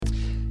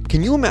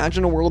Can you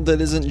imagine a world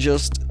that isn't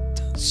just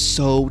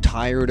so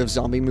tired of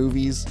zombie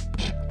movies?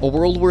 A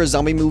world where a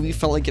zombie movie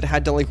felt like it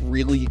had to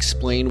really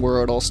explain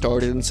where it all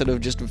started instead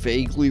of just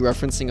vaguely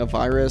referencing a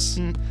virus?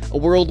 A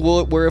world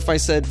where if I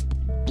said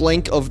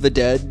blank of the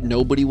dead,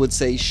 nobody would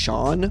say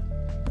Shaun?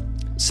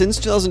 Since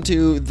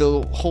 2002,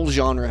 the whole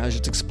genre has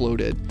just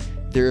exploded.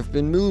 There have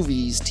been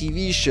movies,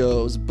 TV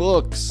shows,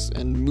 books,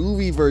 and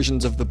movie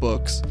versions of the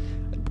books.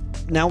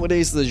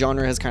 Nowadays, the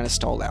genre has kind of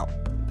stalled out.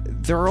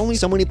 There are only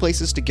so many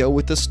places to go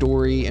with the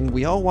story, and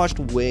we all watched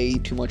way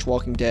too much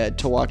Walking Dead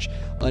to watch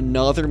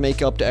another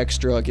make-up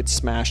extra get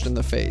smashed in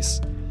the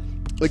face.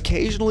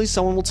 Occasionally,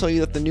 someone will tell you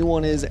that the new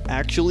one is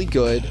actually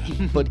good,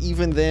 but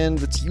even then,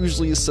 that's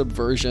usually a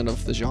subversion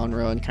of the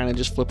genre and kind of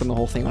just flipping the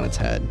whole thing on its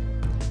head.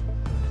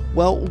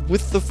 Well,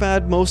 with the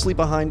fad mostly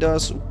behind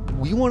us,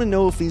 we want to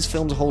know if these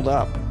films hold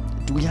up.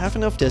 Do we have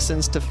enough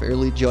distance to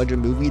fairly judge a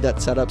movie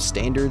that set up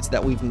standards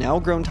that we've now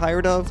grown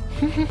tired of?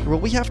 Or will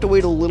we have to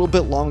wait a little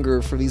bit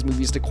longer for these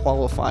movies to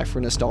qualify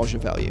for nostalgia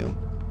value?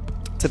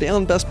 Today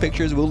on Best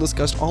Pictures, we'll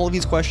discuss all of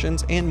these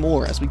questions and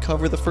more as we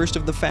cover the first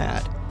of the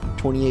fad,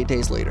 28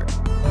 Days Later.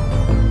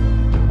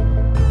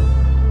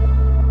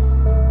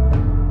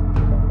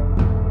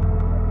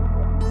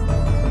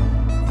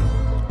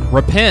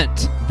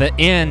 Repent. The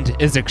end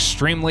is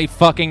extremely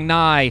fucking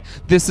nigh.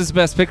 This is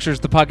Best Pictures,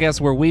 the podcast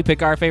where we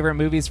pick our favorite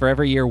movies for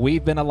every year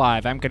we've been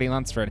alive. I'm Cody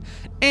Lunsford.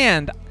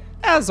 And,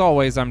 as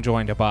always, I'm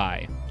joined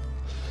by...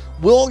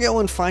 We'll go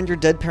and find your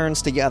dead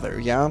parents together,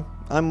 yeah?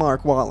 I'm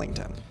Mark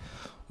Wallington.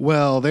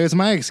 Well, there's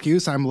my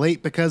excuse. I'm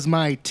late because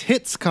my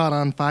tits caught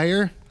on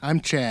fire. I'm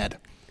Chad.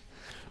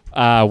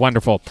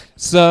 Wonderful.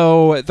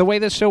 So the way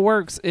this show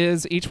works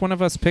is each one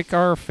of us pick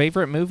our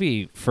favorite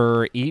movie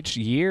for each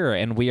year,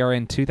 and we are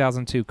in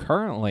 2002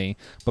 currently.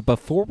 But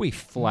before we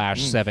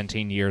flash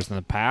 17 years in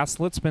the past,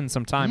 let's spend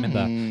some time in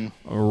the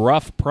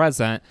rough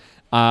present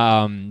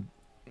and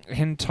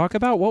talk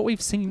about what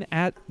we've seen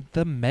at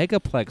the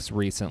Megaplex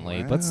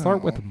recently. Wow. Let's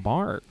start with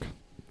Mark.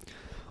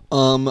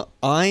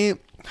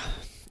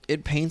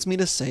 It pains me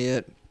to say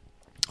it.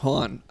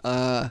 Hold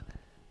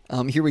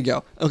on. Here we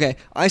go. Okay,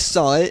 I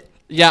saw it.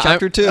 Yeah,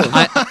 Chapter 2.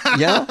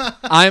 Yeah,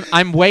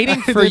 I'm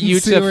waiting for you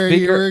see to where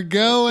figure. You were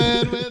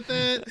going with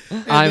it,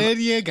 and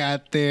then you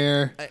got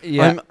there.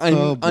 Yeah,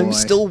 I'm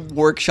still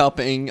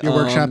workshopping. You're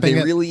workshopping They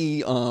it?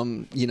 really,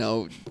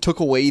 took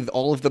away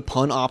all of the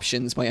pun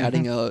options by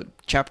adding a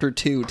Chapter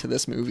 2 to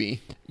this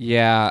movie.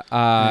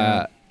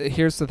 Yeah.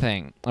 Here's the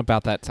thing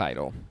about that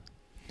title.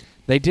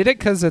 They did it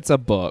because it's a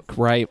book,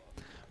 right?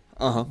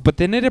 But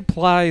then it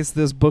implies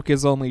this book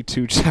is only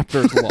 2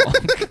 chapters long.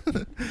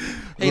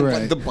 Hey,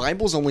 Right. the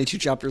Bible's only 2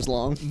 chapters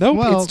long. Nope,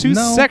 Well, it's 2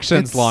 no,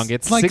 sections it's long.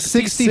 It's like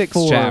 66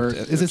 64. chapters.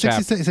 Is it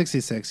 66?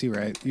 66, you're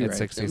right. It's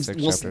 66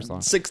 chapters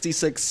long.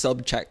 66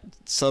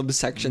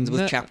 subsections with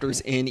No. chapters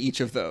in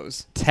each of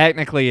those.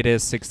 Technically, it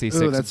is 66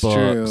 Ooh, that's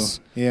books.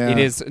 true. Yeah. It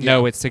is.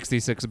 No, it's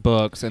 66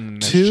 books, and then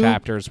there's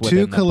chapters within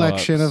two the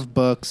collection books. of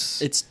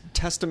books. It's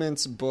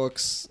testaments,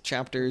 books,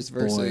 chapters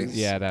versus Boys.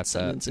 Yeah, that's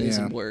sentences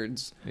Yeah. and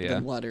words Yeah.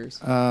 and letters.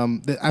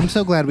 I'm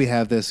so glad we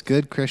have this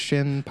good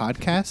Christian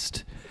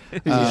podcast.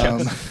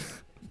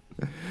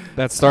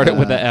 That started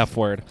with the F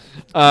word.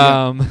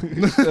 Talk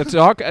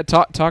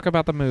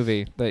about the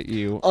movie that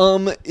you.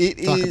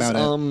 It Talk is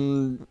about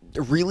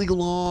really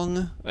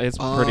long. It's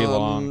pretty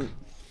long.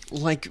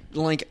 Like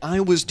I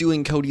was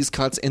doing Cody's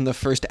cuts in the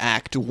first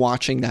act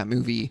watching that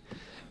movie.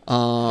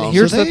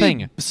 Here's So the they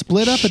thing.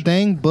 Split up a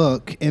dang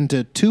book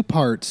into 2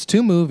 parts,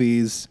 2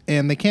 movies,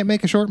 and they can't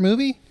make a short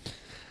movie?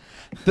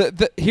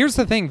 Here's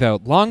the thing, though.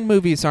 Long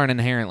movies aren't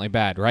inherently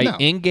bad, right? No.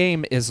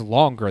 Endgame is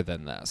longer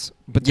than this,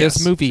 but Yes.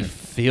 this movie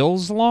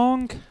feels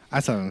long.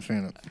 I still don't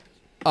understand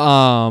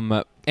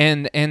it.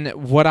 And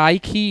what I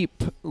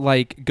keep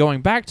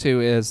going back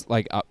to is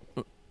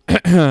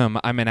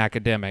I'm an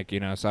academic,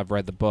 so I've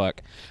read the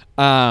book.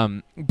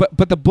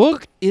 But the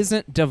book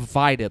isn't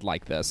divided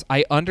like this.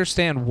 I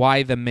understand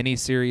why the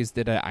miniseries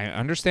did it. I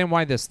understand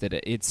why this did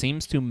it. It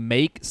seems to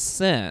make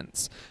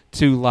sense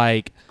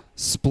to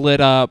split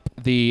up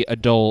the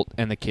adult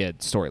and the kid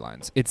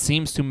storylines. It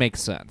seems to make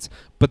sense.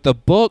 But the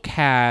book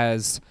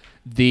has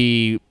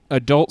the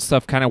adult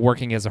stuff kind of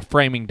working as a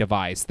framing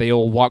device.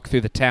 They'll walk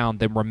through the town,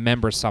 then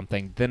remember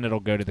something, then it'll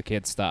go to the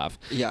kid stuff.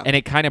 Yeah. And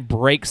it kind of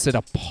breaks it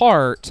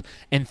apart,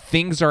 and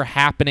things are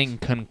happening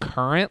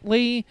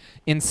concurrently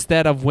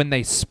instead of when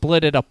they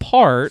split it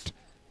apart.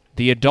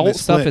 The adult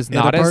stuff is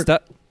not as...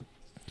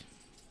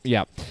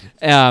 Yeah.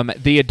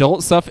 The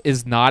adult stuff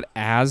is not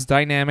as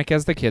dynamic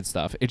as the kid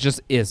stuff. It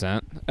just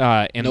isn't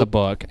in the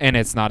book, and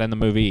it's not in the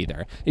movie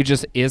either. It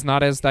just is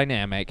not as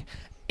dynamic.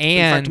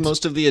 And in fact,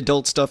 most of the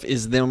adult stuff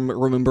is them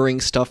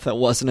remembering stuff that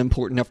wasn't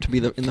important enough to be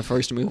in the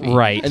first movie.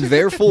 Right. And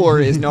therefore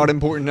is not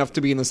important enough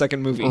to be in the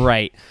second movie.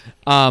 Right.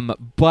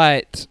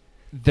 But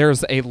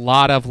there's a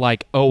lot of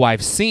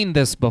I've seen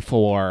this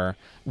before,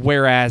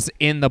 whereas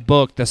in the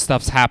book, the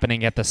stuff's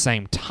happening at the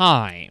same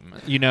time,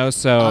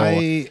 so...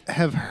 I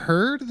have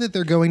heard that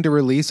they're going to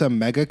release a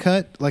mega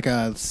cut, like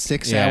a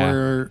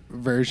 6-hour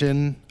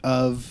version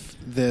of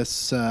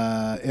this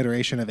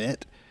iteration of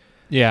it.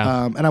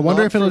 Yeah. And I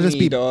wonder Not if it'll for just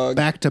me, be dog.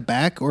 back to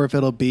back or if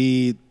it'll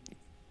be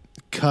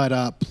cut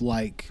up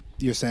like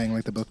you're saying,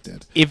 like the book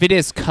did. If it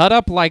is cut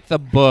up like the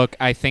book,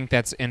 I think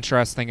that's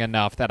interesting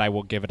enough that I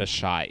will give it a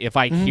shot. If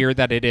I hear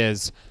that it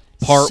is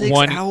part 6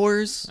 one,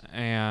 hours.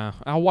 yeah,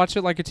 I'll watch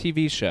it like a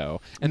TV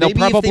show, and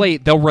Maybe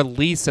they'll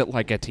release it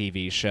like a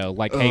TV show,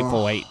 like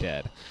Hateful Eight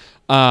did.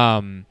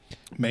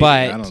 Maybe, But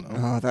I don't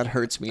know. Oh, that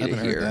hurts me I to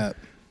haven't hear. heard that.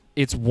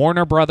 it's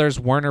Warner Brothers.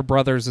 Warner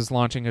Brothers is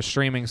launching a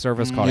streaming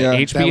service called Yeah.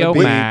 HBO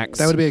Max.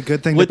 That would be a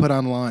good thing Would- to put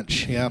on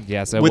launch. Yeah.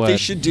 Yes, it What would. they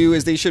should do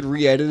is they should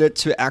re-edit it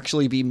to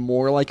actually be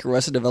more like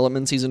Arrested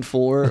Development season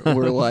 4,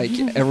 where like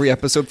every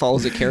episode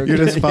follows a character.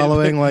 You're just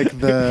following like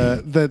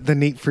the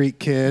neat freak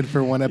kid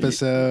for one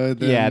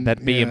episode. Yeah, then-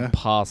 that'd be yeah.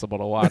 impossible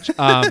to watch.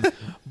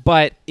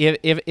 But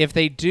if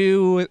they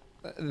do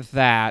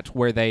that,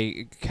 where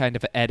they kind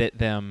of edit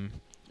them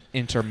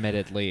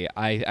intermittently,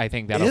 I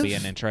think that'll be If-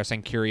 an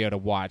interesting curio to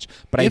watch.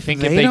 But I if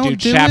think if they they do don't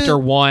do chapter it-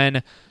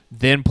 1,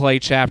 then play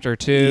chapter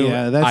 2,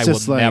 Yeah, that's I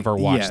just will like, never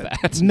watch yeah,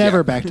 that. Never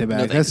Yeah. back to No, back.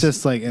 thanks. That's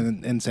just like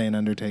an insane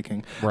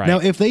undertaking. Right. Now,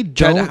 if they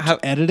Chad, don't how-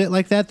 edit it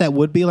like that, that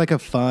would be like a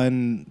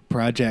fun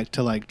project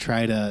to like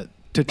try to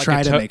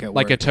make it work.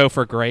 like a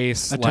Topher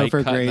Grace, A like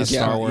Topher cutting the Grace.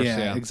 Star Wars.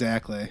 Yeah,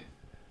 exactly.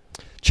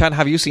 Chad,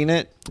 have you seen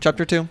it?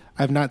 Chapter 2?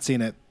 I've not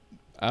seen it.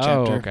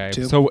 Oh, Chapter okay.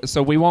 2.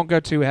 So we won't go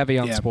too heavy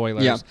on Yeah.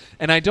 spoilers. Yeah.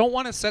 And I don't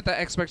want to set the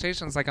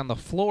expectations like on the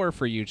floor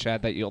for you,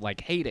 Chad, that you'll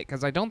like hate it,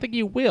 because I don't think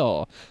you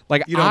will.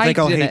 Like You don't I think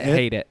I'll didn't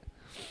hate it?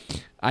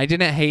 I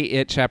didn't hate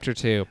it. Chapter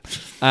 2.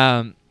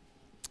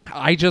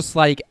 I just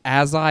like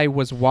as I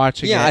was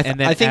watching Yeah, it, and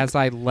then I think- as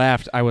I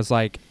left, I was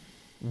like,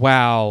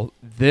 "Wow,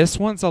 this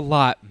one's a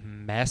lot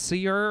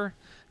messier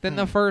than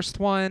the first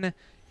one.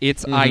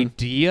 Its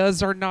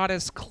ideas are not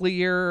as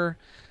clear,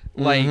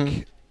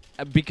 like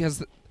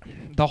because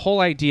the whole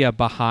idea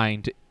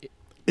behind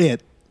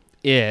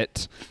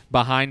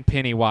behind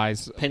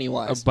Pennywise.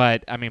 Pennywise.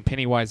 But I mean,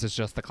 Pennywise is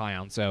just the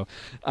clown. So,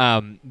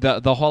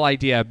 the whole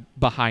idea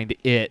behind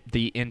it,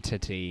 the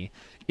entity,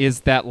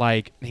 is that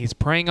like he's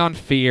preying on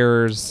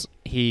fears.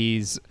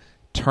 He's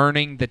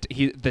turning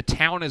the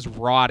town is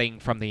rotting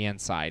from the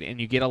inside, and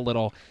you get a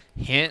little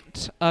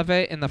hint of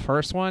it in the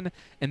first one.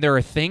 And there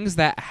are things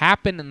that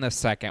happen in the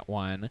second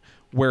one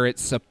where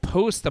it's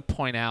supposed to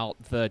point out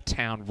the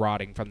town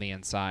rotting from the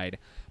inside,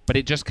 but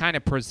it just kind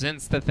of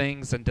presents the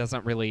things and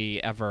doesn't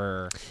really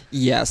ever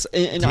Yes,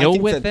 and I deal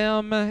think with that,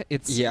 them.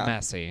 It's Yeah.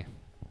 messy.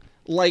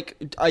 like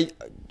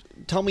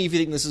tell me if you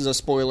think this is a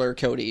spoiler,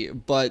 Cody,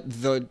 but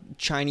the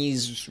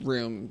Chinese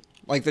room,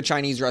 like the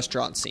Chinese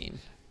restaurant scene,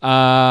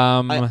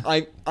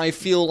 I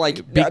feel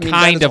like Be I mean,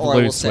 kind that is of all I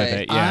will loose with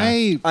say. it.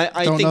 Yeah.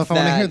 I don't think know if I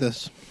want to that- hear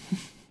this.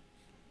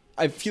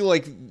 I feel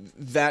like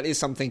that is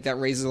something that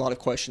raises a lot of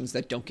questions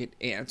that don't get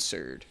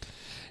answered,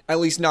 at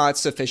least not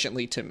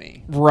sufficiently to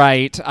me.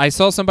 Right. I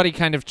saw somebody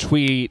kind of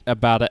tweet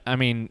about it. I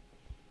mean,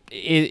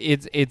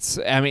 it's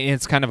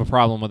kind of a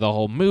problem with the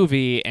whole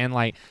movie, and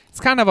like it's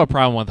kind of a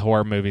problem with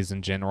horror movies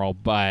in general.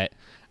 But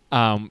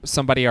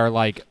somebody are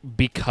like,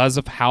 because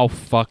of how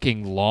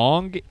fucking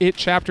long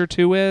chapter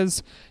 2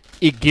 is,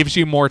 it gives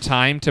you more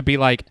time to be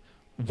like,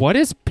 what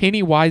is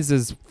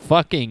Pennywise's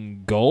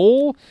fucking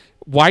goal?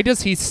 Why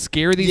does he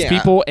scare these Yeah.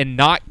 people and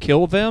not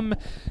kill them?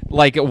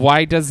 Like,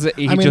 why does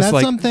he I mean, just that's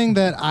like? something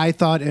that I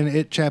thought in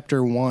It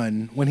Chapter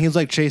 1, when he's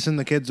like chasing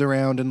the kids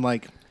around and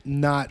like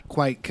not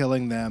quite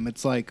killing them.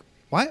 It's like,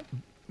 what?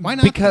 Why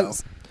not?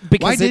 Because though?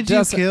 Why it did you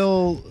doesn't-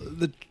 kill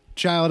the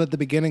child at the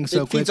beginning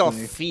so It feeds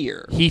quickly? off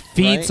fear. He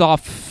feeds right?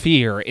 off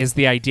fear is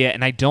the idea,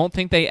 and I don't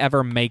think they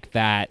ever make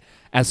that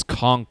as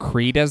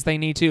concrete as they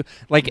need to.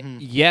 Like,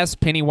 yes,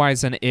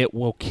 Pennywise and it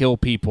will kill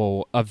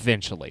people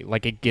eventually.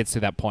 Like, it gets to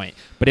that point.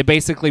 But it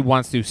basically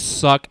wants to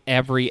suck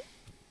every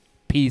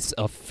piece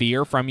of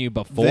fear from you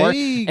before.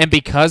 They- And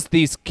because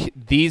these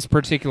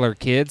particular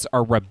kids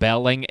are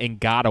rebelling and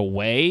got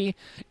away,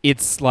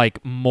 it's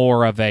like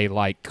more of a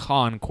like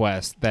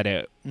conquest that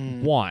it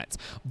wants.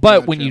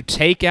 But when Gotcha. you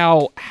take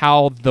out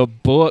how the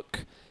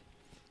book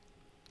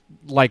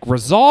like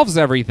resolves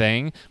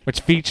everything, which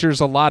features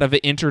a lot of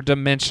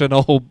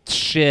interdimensional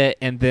shit,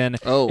 and then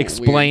Oh,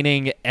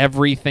 explaining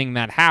everything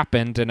that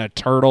happened, and a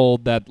turtle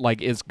that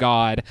like is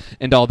God,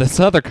 and all this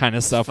other kind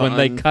of stuff. When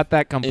they Fun. cut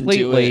that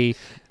completely,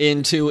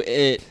 into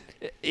it.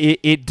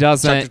 it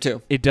doesn't. Chapter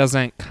 2. It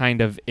doesn't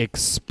kind of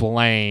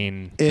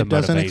explain the It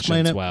doesn't motivations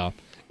explain it? well.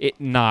 It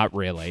not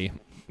really.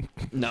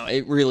 No,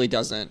 it really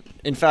doesn't.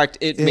 In fact,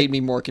 it made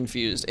me more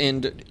confused,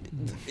 and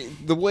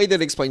the way that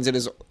it explains it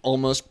is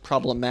almost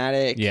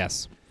problematic.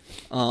 Yes.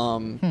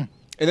 And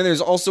then there's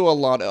also a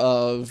lot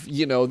of,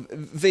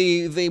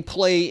 they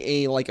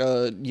play there's like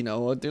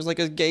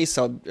a gay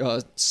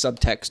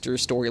subtext or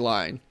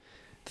storyline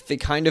that they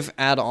kind of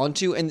add on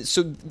to, and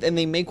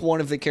they make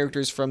one of the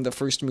characters from the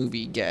first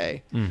movie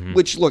gay.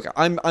 Which, look,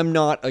 I'm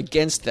not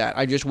against that.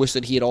 I just wish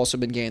that he had also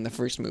been gay in the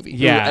first movie.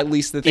 Yeah. Or at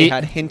least that they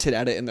had hinted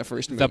at it in the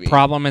first movie. The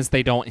problem is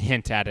they don't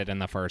hint at it in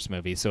the first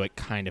movie, so it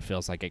kind of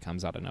feels like it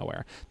comes out of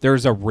nowhere.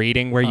 There's a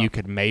reading where you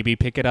could maybe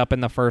pick it up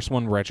in the first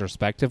one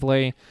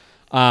retrospectively.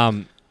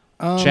 I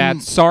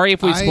Chad, sorry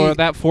if we I- spoiled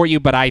that for you,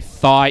 but I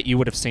thought you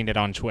would have seen it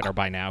on Twitter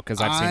by now because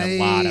I've seen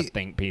a lot of I-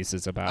 think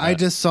pieces about I it.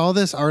 just saw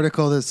this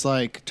article that's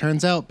like,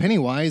 turns out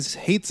Pennywise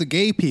hates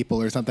gay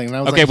people or something. And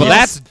I was Okay, like, well,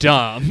 yes, that's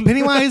dumb.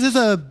 Pennywise is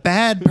a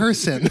bad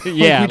person. Like,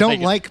 Yeah, we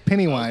don't like- like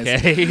Pennywise.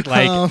 Okay,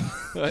 like,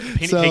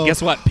 so, hey,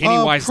 guess what?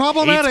 Pennywise hates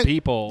problematic-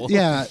 people.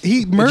 Yeah,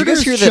 he Did you murders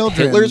guys hear that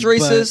children. Hitler's but-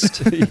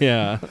 racist?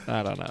 Yeah,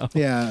 I don't know.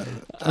 Yeah,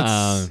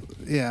 Um,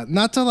 yeah.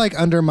 Not to like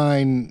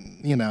undermine,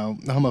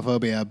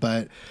 homophobia,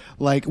 but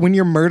like when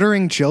you're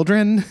murdering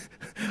children,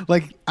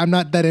 like I'm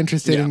not that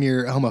interested Yeah. in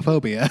your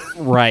homophobia.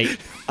 Right.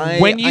 I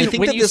think when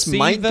that you this see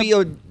might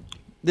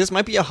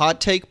the- be a hot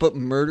take, but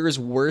murder is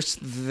worse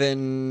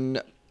than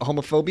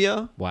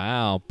homophobia.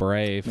 Wow,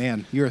 brave.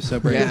 Man, you're so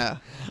brave. Yeah.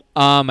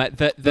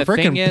 The The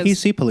thing freaking is,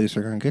 PC police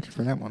are going to get you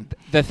for that one.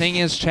 the thing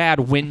is, Chad,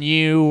 when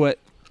you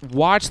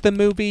watch the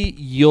movie,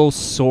 you'll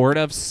sort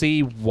of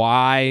see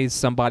why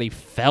somebody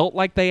felt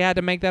like they had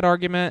to make that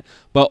argument,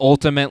 but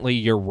ultimately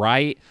you're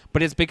right.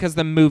 But it's because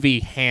the movie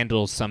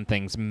handles some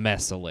things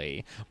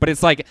messily. But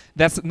it's like,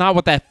 that's not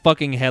what that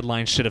fucking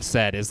headline should have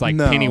said, is like,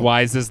 No.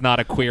 Pennywise is not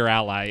a queer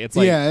ally. It's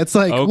like, yeah, it's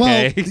like,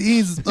 okay. well,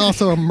 he's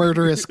also a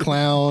murderous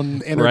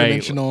clown,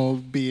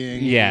 interdimensional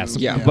being. Yes,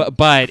 Yeah.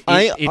 but it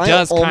I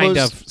does kind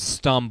of almost-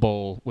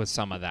 stumble with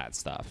some of that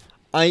stuff.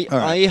 I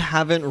right.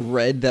 haven't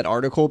read that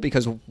article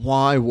because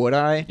why would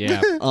I?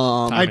 Yeah.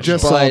 I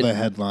just saw But the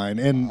headline,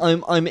 and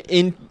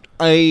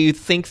I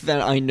think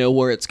that I know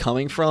where it's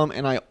coming from,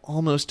 and I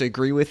almost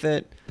agree with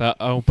it. The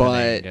opening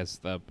But- is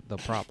the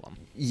problem.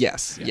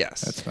 Yes, yes.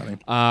 that's funny.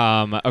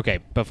 Okay,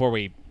 before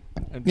we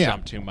Yeah.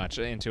 jump too much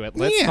into it,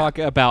 let's Yeah. talk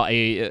about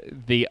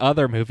the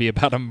other movie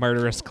about a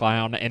murderous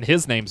clown, and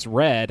his name's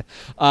Red,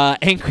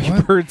 Angry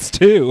Birds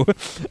 2,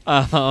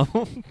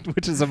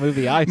 which is a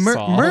movie I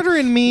saw.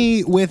 Murdering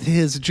me with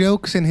his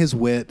jokes and his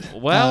wit.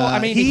 Well, I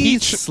mean, he he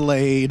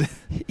slayed.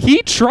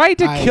 He tried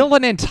to I- kill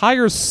an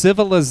entire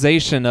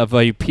civilization of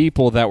a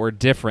people that were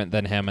different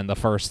than him in the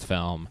first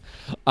film.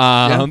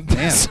 man.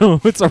 So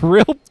it's a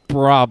real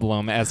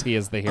problem as he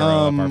is the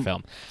hero of our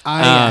film. I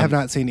Um, have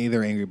not seen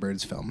either Angry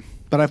Birds film,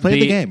 but I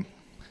played the game.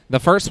 The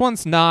first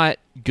one's not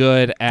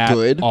good at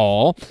Good.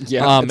 all.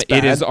 Yeah, it's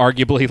it is bad.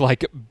 arguably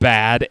like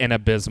bad and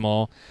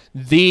abysmal.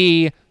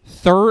 The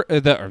third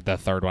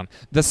one,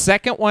 the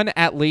second one,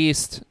 at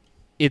least,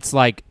 it's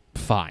like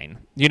fine.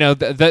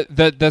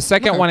 The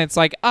second Okay. one, it's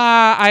like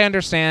I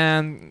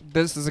understand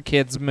this is a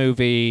kids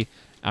movie.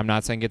 I'm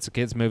not saying it's a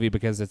kids movie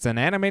because it's an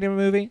animated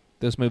movie.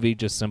 This movie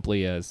just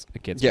simply is a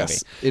kids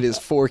Yes, movie. it is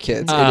for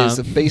kids. It is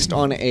based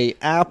on a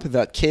app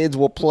that kids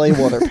will play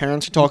while their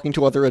parents are talking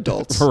to other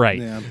adults. Right.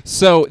 Yeah.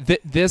 So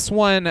this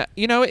one,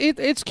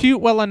 it's cute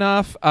well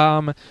enough.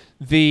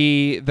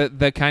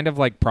 The kind of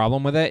like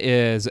problem with it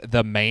is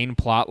the main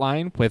plot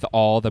line with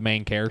all the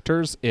main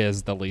characters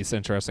is the least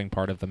interesting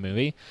part of the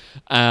movie.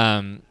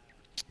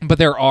 But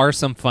there are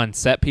some fun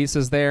set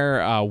pieces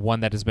there. One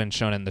that has been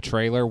shown in the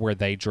trailer where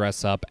they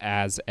dress up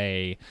as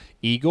a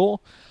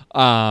eagle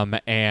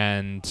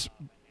and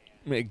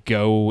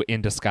go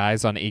in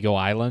disguise on Eagle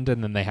Island,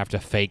 and then they have to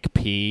fake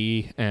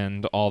pee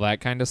and all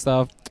that kind of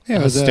stuff. Yeah,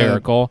 it was,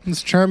 Hysterical.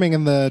 It's charming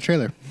in the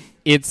trailer.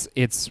 It's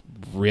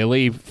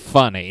really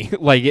funny.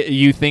 Like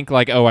you think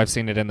like, oh, I've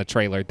seen it in the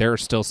trailer. There are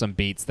still some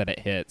beats that it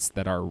hits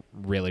that are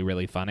really,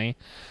 really funny.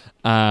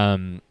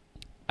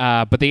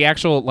 But the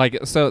actual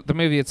so the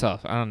movie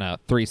itself, I don't know,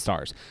 3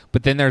 stars.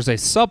 But then there's a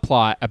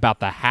subplot about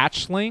the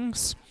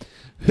hatchlings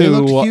They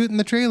who looked cute in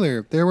the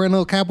trailer. They were wearing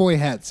little cowboy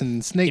hats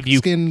and snake If you-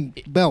 skin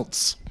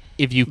belts.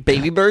 if you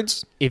Baby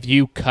birds? if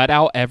you cut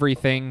out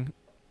everything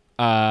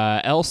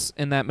else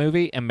in that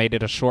movie and made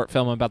it a short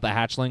film about the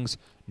hatchlings,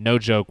 no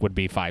joke, would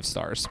be 5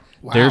 stars.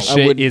 Wow. Their I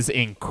shit would- is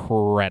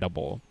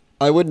incredible.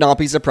 I would not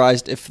be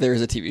surprised if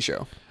there's a TV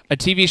show. A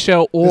TV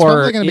show It's or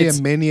probably going to be it's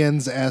a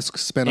Minions-esque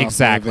spinoff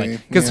exactly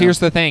movie. because Yeah. here's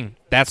the thing.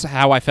 That's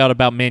how I felt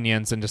about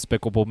Minions and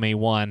Despicable Me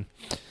 1.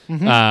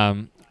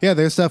 Yeah,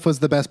 their stuff was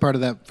the best part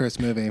of that first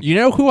movie. You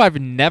know who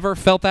I've never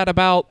felt that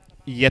about,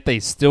 yet they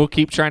still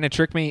keep trying to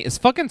trick me, is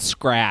fucking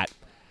Scrat.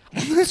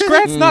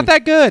 Scrat's not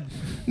that good.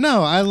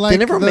 No, I like They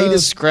never made a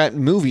Scrat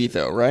movie,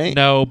 though, right?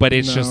 No, but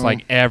it's just No.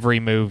 like every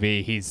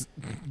movie he's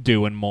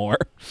doing more.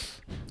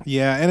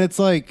 Yeah, and it's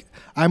like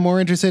I'm more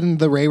interested in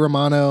the Ray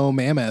Romano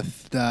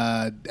mammoth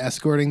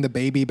escorting the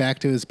baby back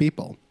to his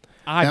people.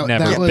 I've That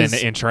never was- been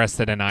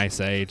interested in Ice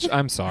Age.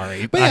 I'm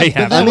sorry. But I yeah, but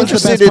haven't. that I'm was the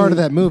interested best part in- of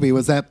that movie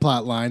was that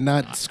plot line,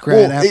 not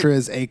Scrat Well, after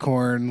his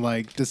acorn,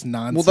 like just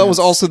nonsense. Well, that was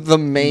also the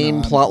main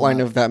Non-plot. plot line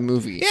of that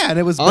movie. Yeah, and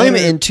it was I'm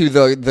better- into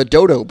the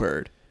dodo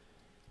bird.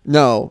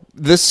 No,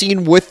 the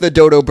scene with the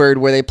dodo bird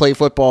where they play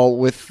football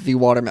with the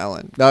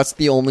watermelon. That's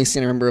the only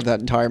scene I remember of that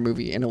entire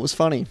movie, and it was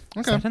funny.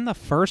 Is Okay, that in the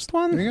first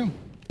one? there you go.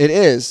 It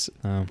is.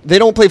 Oh. They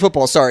don't play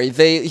football. Sorry,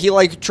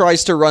 he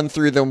tries to run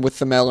through them with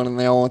the melon, and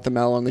they all want the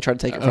melon. And they try to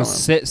take it from him.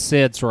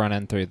 Sid's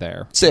running through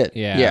there. Sid.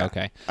 Yeah,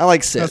 okay. I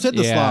like No, Sid. Sid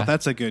the Yeah. Sloth.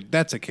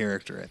 That's a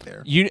character right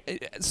there.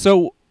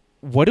 So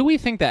what do we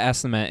think the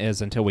estimate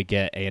is until we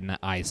get an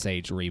Ice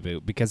Age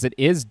reboot? Because it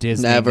is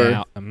Disney Never.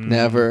 now.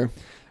 Never.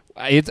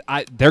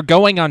 they're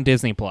going on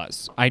Disney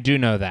Plus. I do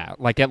know that.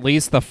 Like at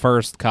least the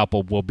first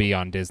couple will be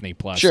on Disney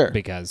Plus. Sure.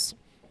 Because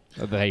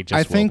they just.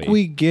 I think will be.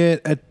 we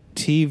get a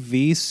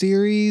TV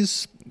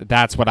series.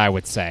 That's what I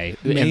would say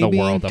in the Maybe.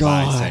 world of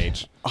God, Ice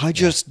Age. I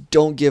just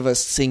don't give a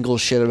single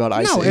shit about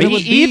Ice No, Age. it Me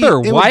would be- either. it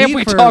would Why have be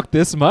we for- talked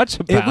this much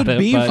about would it?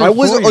 be but- for I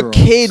was a 4-year-olds.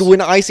 kid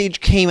when Ice Age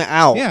came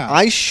out. Yeah.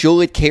 I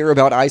should care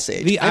about Ice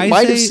Age. The I Ice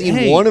might have Age- seen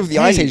hey, one of the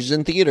Ice hey, Ages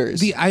in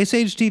theaters. The Ice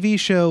Age TV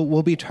show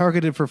will be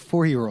targeted for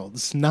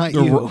 4-year-olds, not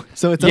you.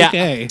 So it's Yeah.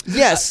 okay.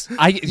 yes,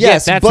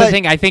 yes, that's but the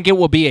thing. I think it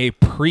will be a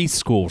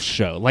preschool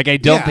show. Like I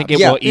don't Yeah, think it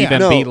yeah, will yeah, even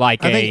no. be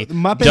like I a think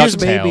Muppets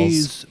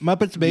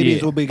DuckTales. Babies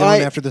Yeah. will be going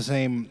I- after the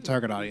same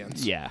target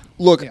audience. Yeah.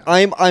 Look, Yeah.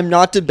 I'm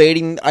not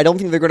debating. I don't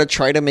think they're going to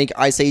try to make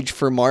Ice Age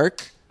for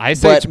Mark.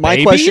 Ice but Age my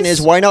Babies? question is,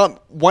 why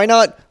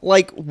not?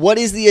 Like, what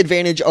is the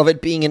advantage of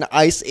it being an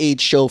Ice Age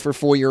show for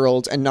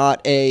 4-year-olds and not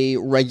a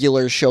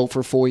regular show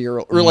for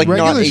 4-year-olds, or like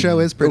Regular not a show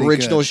is pretty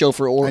original good. show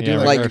for I do Yeah,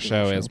 like regular it.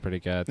 show is pretty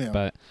good, Yeah.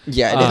 but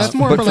yeah, it Uh, is. That's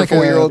more but for for like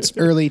 4-year-olds, a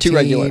early too teen.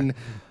 regular.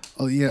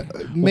 Oh yeah,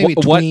 maybe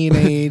What-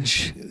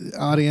 teenage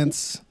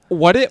audience.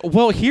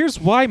 well, here's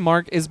why,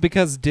 Mark, is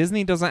because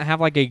Disney doesn't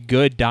have like a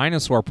good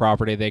dinosaur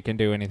property they can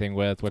do anything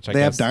with, which I They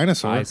have guess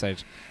Dinosaur. Ice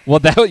Age. Well,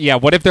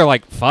 what if they're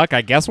like, fuck,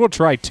 I guess we'll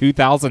try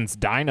 2000's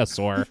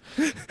Dinosaur.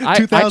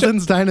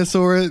 2000s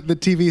Dinosaur, the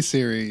TV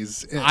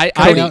series. I-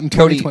 coming I- out in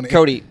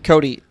 2020.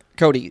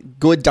 Cody,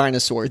 Good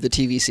Dinosaur, the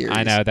TV series.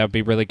 I know that would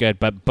be really good,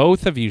 but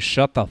both of you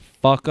shut the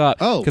fuck up.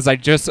 Oh. Because I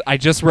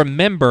just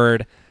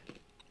remembered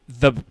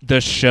the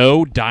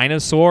show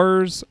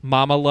Dinosaurs,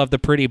 Mama Loved the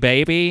Pretty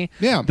Baby.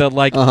 Yeah. The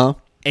like Uh-huh.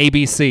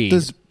 ABC.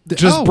 Does-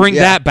 just oh, bring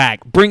yeah. that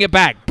back. Bring it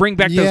back. Bring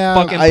back Yeah,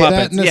 those fucking that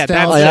puppets. Yeah, that's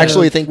nostalgia I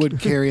actually think would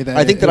carry that.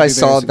 I think It that would I be very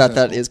saw that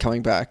successful. is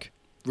coming back.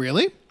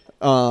 Really.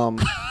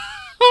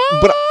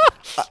 But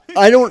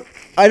I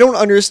don't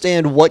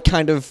understand what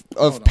kind of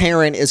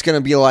parent is going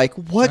to be like,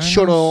 what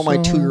show do I want my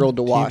Dinosaur 2-year-old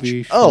to watch?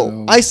 TV show.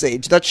 Oh, Ice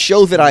Age,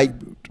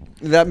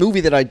 that movie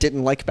that I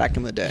didn't like back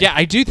in the day. Yeah,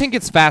 I do think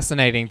it's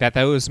fascinating that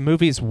those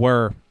movies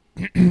were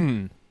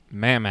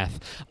mammoth.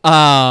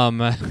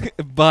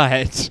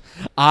 But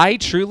I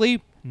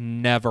truly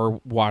never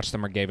watched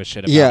them or gave a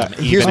shit about Yeah,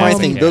 them. here's even my as a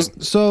thing.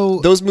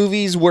 kid. Those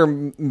movies were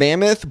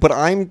mammoth, but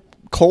I'm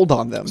cold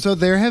on them. So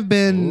there have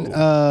been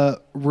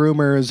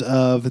rumors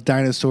of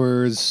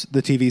Dinosaurs,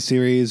 the TV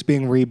series,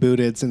 being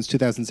rebooted since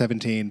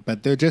 2017,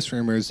 but they're just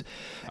rumors.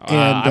 And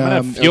I'm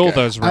gonna fuel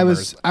those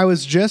rumors. I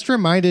was just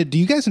reminded. Do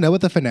you guys know what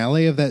the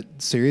finale of that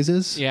series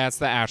is? Yeah, it's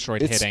the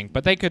asteroid It's- hitting,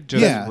 but they could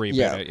just Yeah. reboot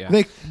Yeah. it.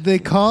 Yeah, They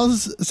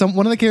cause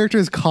one of the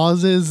characters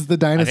causes the I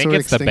dinosaur think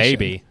it's extinction. the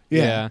baby.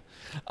 Yeah.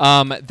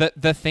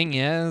 The thing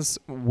is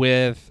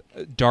with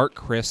Dark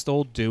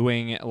Crystal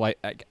doing like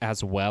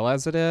as well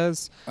as it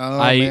is. Oh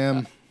I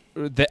man.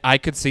 I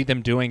could see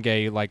them doing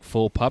a like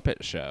full puppet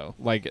show.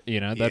 Like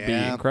that'd be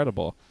Yeah.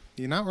 incredible.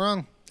 You're not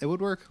wrong. It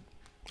would work.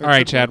 It All right,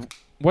 should Chad. work.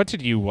 What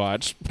did you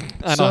watch?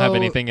 I don't have So,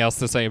 anything else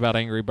to say about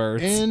Angry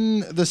Birds.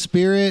 In the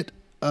spirit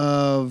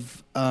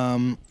of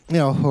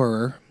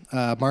horror,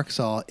 Mark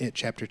saw It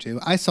Chapter 2.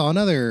 I saw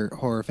another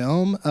horror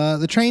film,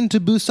 The Train to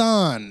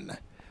Busan.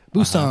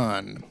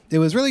 Busan. It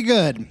was really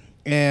good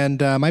and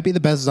might be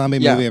the best zombie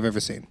Yeah. movie I've ever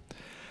seen.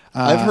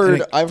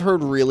 I've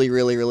heard really,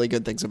 really, really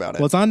good things about it.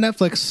 Well, it's on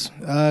Netflix.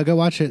 Go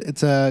watch it.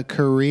 It's a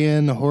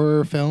Korean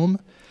horror film.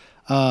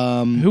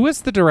 Who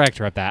is the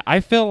director of that? I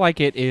feel like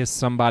it is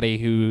somebody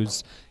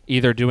who's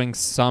either doing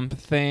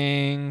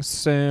something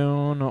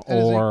soon That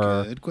is or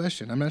a good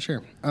question. I'm not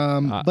sure.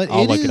 But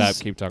I'll look it up.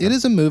 Keep talking. It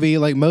is a movie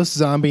like most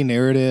zombie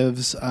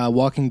narratives.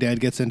 Walking Dead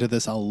gets into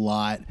this a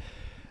lot.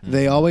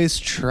 They always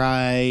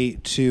try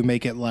to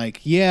make it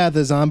like, yeah,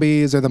 the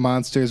zombies are the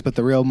monsters, but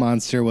the real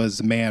monster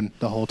was man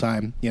the whole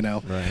time.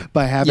 Right.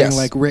 By having Yes.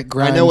 like Rick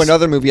Grimes. I know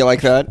another movie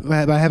like that.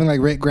 By having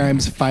like Rick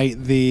Grimes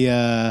fight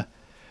the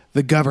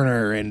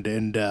governor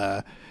and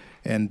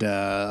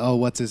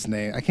what's his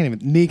name? I can't even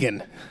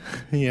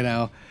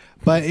Negan.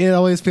 But it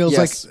always feels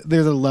Yes. like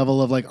there's a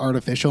level of like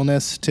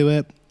artificialness to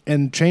it.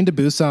 And Train to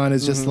Busan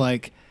is Mm-hmm. just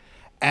like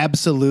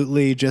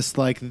absolutely just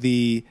like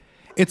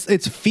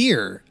it's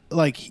fear.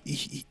 Like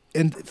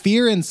and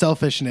fear and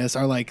selfishness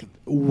are like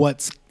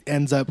what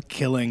ends up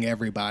killing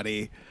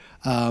everybody.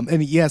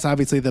 And yes,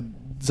 obviously the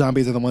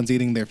zombies are the ones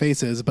eating their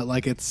faces, but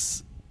like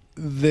it's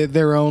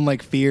their own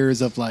like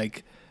fears of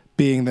like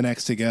being the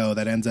next to go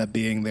that ends up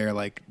being their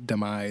like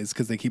demise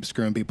because they keep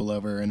screwing people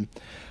over. And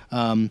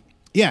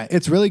yeah,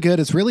 it's really good.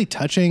 It's really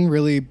touching,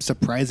 really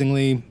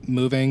surprisingly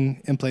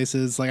moving in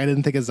places. Like I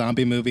didn't think a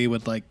zombie movie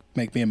would like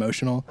make me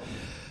emotional,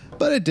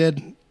 but it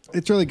did.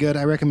 It's really good.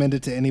 I recommend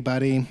it to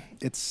anybody.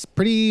 It's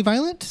pretty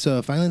violent, so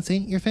if violence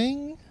ain't your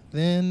thing,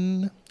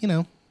 then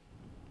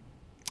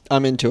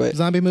I'm into it.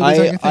 Zombie movies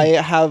aren't your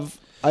thing.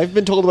 I've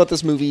been told about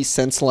this movie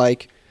since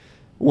like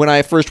when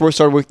I first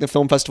started working at the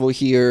film festival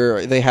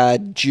here. They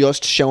had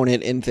just shown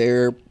it in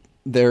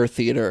their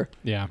theater.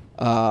 yeah.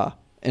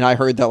 And I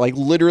heard that like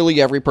literally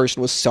every person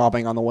was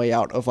sobbing on the way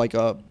out of like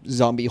a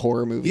zombie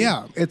horror movie.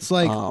 Yeah, it's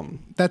like Um,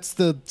 that's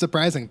the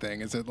surprising thing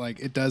is it like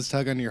it does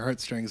tug on your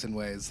heartstrings in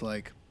ways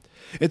like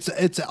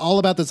It's all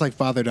about this like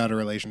father-daughter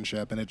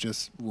relationship, and it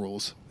just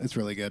rules. It's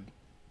really good.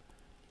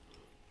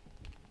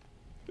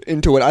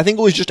 Into it. I think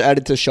it was just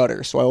added to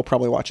Shudder, so I will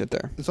probably watch it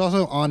there. It's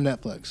also on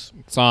Netflix.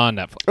 It's on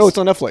Netflix. Oh, it's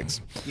on Netflix.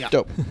 Yeah.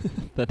 Dope.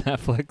 The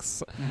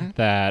Netflix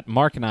that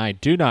Mark and I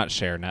do not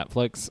share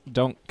Netflix.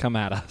 Don't come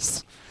at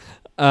us.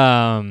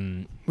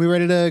 We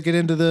ready to get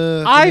into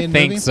the I main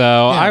think movie? so.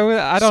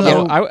 Yeah. I don't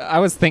So- know. I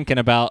was thinking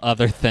about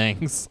other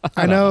things.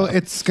 I know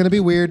it's going to be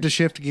weird to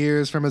shift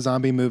gears from a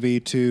zombie movie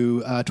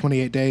to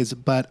 28 Days,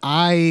 but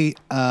I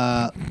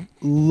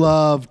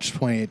loved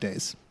 28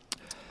 Days.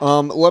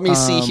 Let me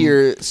see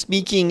here.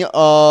 Speaking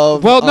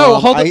of, Well, no,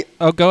 hold on.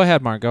 Oh, go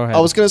ahead, Mark. Go ahead.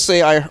 I was gonna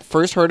say I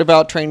first heard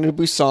about Train to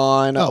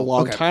Busan a Oh,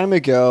 long okay. time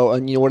ago,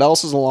 and you know what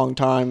else is a long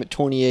time?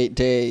 28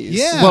 Days.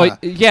 Yeah. Well,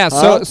 yeah.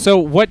 Huh? So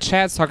what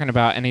Chad's talking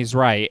about, and he's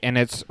right. And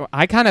it's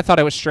I kind of thought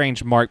it was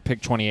strange. Mark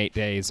picked 28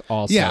 Days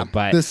also, Yeah,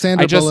 but the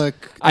Sandra I just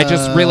Bullock, I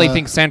just really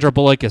think Sandra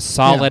Bullock is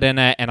solid yeah. in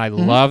it, and I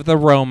love the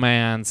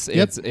romance.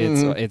 Yep.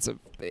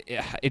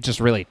 It just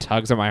really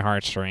tugs at my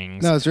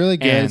heartstrings. No, it's really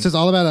good. And- It's just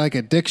all about like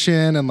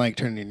addiction and like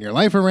turning your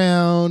life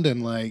around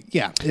and like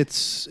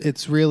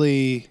it's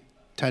really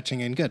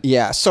touching and good.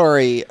 Yeah.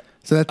 Sorry.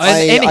 So that's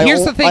And I-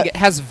 here's I- the thing: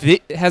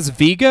 has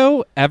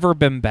Vigo ever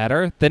been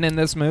better than in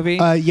this movie?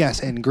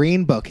 yes, in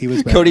Green Book he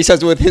was better. Cody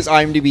says with his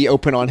IMDb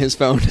open on his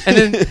phone.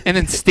 and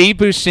then Steve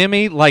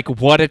Buscemi, like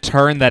what a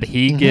turn that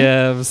he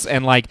gives,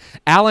 and like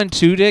Alan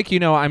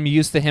Tudyk, I'm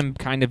used to him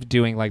kind of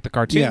doing like the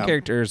cartoon Yeah.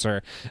 characters,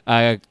 or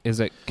is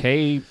it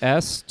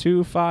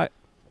KS25?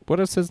 What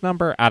is his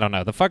number? I don't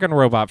know. The fucking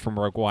robot from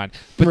Rogue One.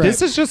 But Right.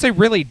 this is just a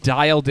really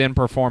dialed in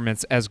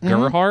performance as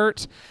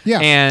Gerhardt. Yeah.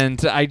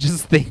 And I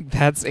just think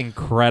that's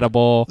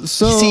incredible.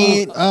 So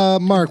See-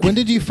 Mark, when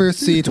did you first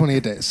see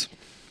 28 Days?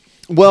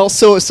 Well,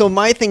 so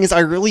my thing is I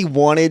really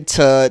wanted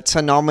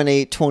to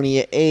nominate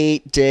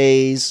 28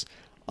 Days,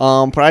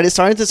 but I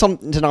decided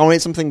to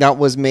nominate something that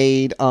was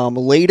made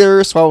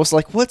later. So I was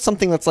like, what's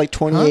something that's like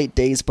 28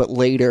 Days but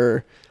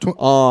later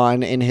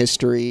on in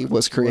history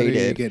was What are you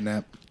created? getting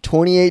at?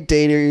 28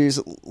 Days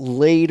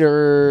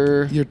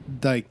later. You're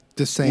like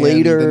just saying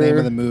Later. the name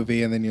of the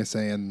movie and then you're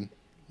saying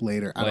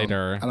later.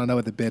 Later. I don't know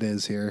what the bit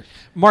is here.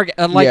 Mark,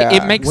 Yeah.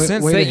 it makes Way-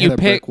 sense way to that hit you a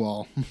pick. brick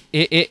wall.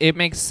 It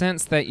makes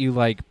sense that you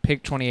like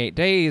pick 28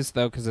 Days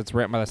though, because it's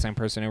written by the same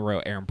person who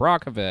wrote Aaron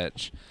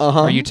Brockovich.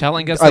 Uh-huh. Are you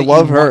telling us? I that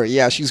love you her. Want,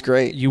 Yeah, she's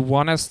great. you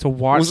want us to It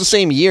watch? was the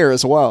same year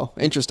as well.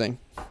 Interesting.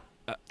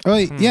 Oh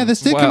yeah,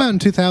 this did come Well- out in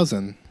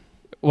 2000.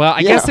 Well, I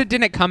Yeah. guess it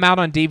didn't come out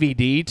on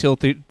DVD till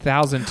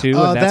 2002,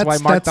 Oh, and that's why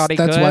Mark thought he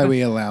that's could. why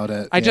we allowed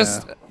it. I yeah.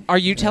 just. Are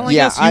you telling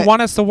Yeah, us you I-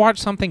 want us to watch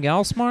something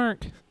else,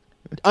 Mark?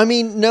 I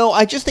mean, no,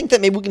 I just think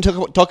that maybe we can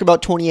talk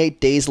about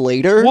 28 Days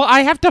later. Well,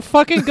 I have to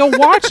fucking go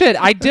watch it.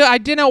 I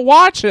didn't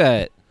watch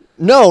it.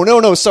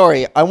 No,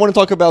 sorry. I want to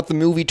talk about the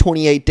movie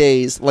 28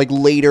 Days, like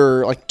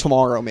later, like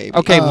tomorrow maybe.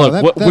 Okay, Oh,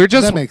 look, that- we're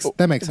just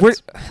that makes we're-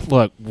 sense.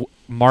 Look,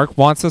 Mark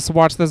wants us to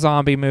watch the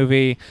zombie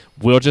movie.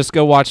 We'll just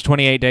go watch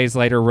 28 Days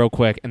Later real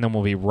quick, and then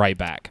we'll be right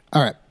back.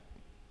 All right.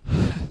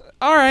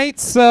 All right,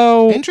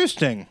 so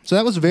Interesting. So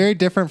that was very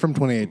different from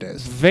 28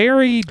 Days.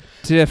 very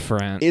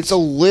different. It's a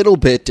little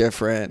bit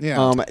different.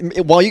 Yeah.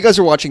 While you guys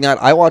are watching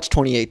that, I watched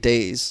 28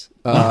 Days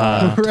to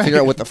Right. figure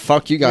out what the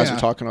fuck you guys Yeah. are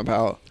talking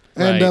about.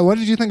 And Right. what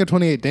did you think of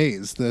 28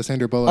 Days, the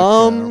Sandra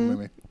Bullock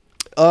movie?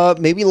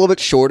 Maybe a little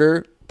bit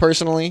shorter,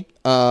 personally.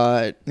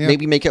 Yeah.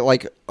 Maybe make it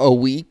like a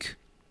week.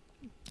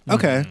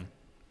 Okay.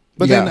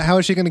 But Yeah. then how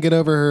is she going to get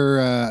over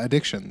her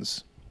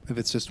addictions if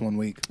it's just 1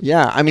 week?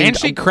 Yeah, I mean, and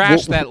she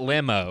crashed what, that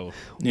limo.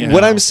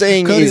 What I'm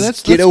saying Cody, is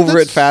let's- get let's- over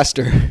let's- it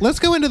faster. Let's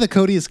go into the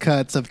Cody's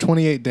cuts of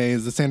 28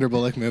 Days, the Sandra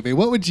Bullock movie.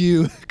 What would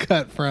you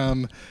cut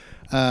from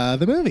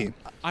the movie?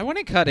 I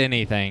wouldn't cut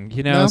anything.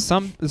 No?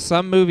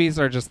 Some movies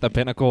are just the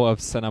pinnacle of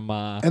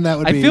cinema. And that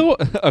would I be- feel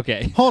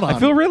okay. Hold on. I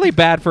feel really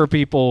bad for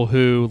people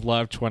who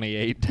love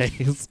 28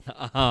 Days.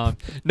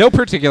 No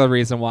particular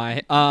reason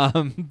why.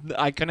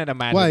 I couldn't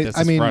imagine Why? this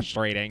I is mean,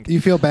 frustrating.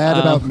 You feel bad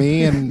about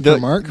me and for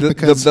Mark?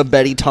 Because the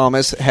Betty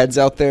Thomas heads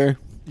out there.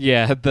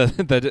 Yeah,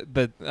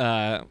 the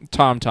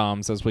Tom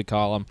Toms as we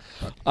call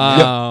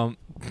them.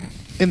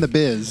 in the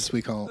biz,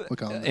 we call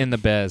it. In the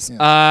biz.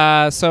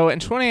 Yeah. So in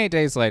 28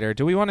 Days Later,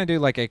 do we want to do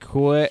like a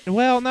quick?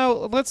 Well,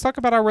 no. Let's talk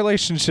about our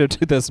relationship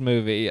to this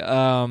movie.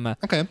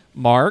 Okay.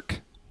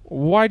 Mark,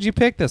 why'd you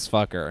pick this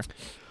fucker?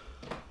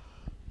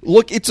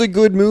 Look, it's a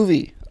good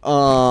movie.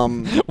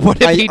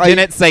 What if he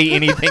didn't say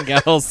anything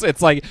else?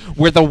 It's like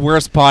we're the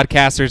worst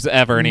podcasters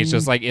ever, and he's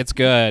just like, "It's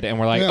good," and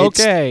we're like, Yeah.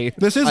 "Okay."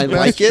 This is I best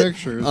like it.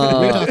 pictures.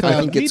 I We talk about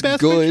think the it's best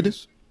good.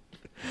 pictures.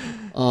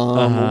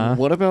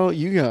 What about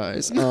you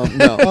guys? No.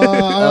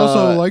 I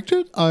also liked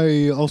it.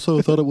 I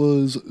also thought it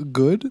was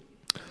good.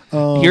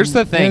 Here's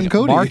the thing: and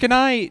Cody. Mark and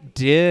I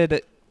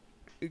did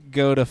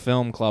go to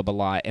film club a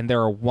lot, and there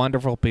are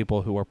wonderful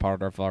people who were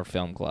part of our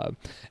film club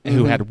and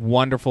who had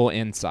wonderful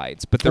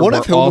insights. But there One were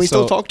of whom also we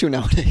still talk to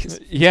nowadays.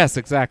 Yes,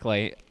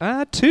 exactly.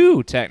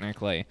 Two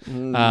technically.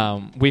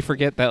 Mm. We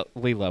forget that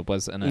Leela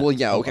was in it. Well,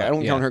 yeah, okay. I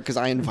don't count her because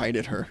I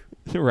invited her.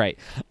 Right.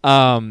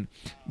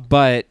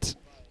 But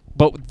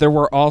But there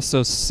were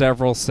also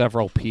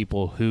several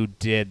people who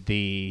did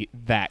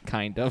that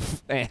kind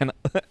of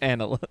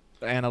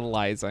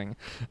analyzing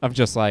of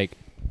just like,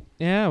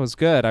 yeah, it was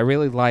good. I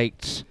really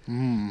liked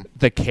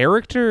the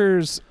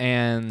characters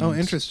and Oh,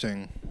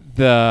 interesting.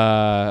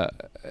 the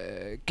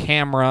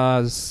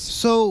cameras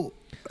So,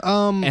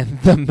 and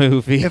the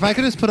movie. if I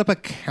could just put up a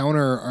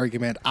counter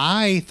argument,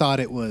 I thought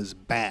it was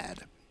bad.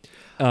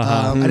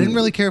 Uh-huh. I didn't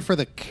really care for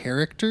the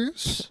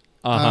characters.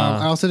 Uh-huh.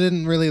 I also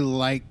didn't really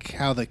like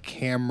how the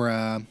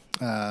camera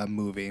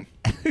movie.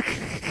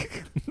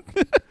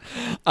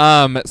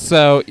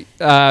 So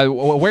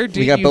where did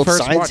We got you both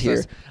first sides watch here.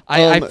 this?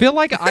 I Um, feel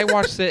like I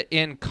watched it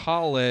in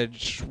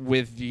college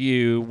with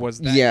you. Was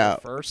that Yeah. your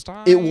first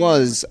time? It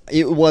was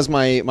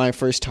my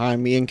first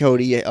time. Me and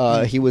Cody,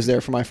 he was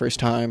there for my first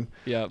time.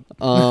 Yep.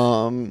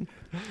 How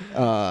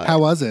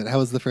was it? How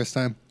was the first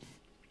time?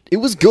 It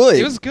was good.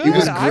 It was good. It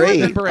was I great.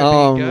 remember it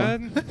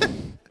being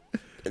good.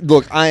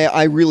 Look,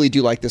 I really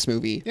do like this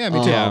movie. Yeah,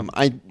 me too.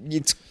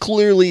 It's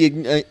clearly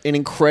an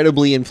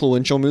incredibly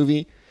influential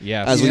movie,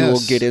 Yes. as we will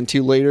Yes. get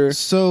into later.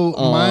 So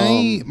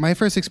my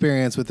first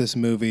experience with this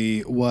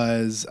movie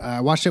was I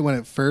watched it when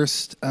it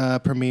first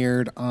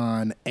premiered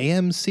on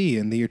AMC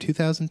in the year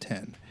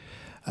 2010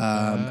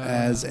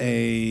 as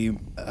the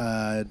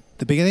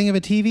beginning of a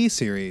TV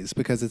series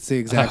because it's the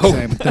exact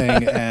same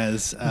thing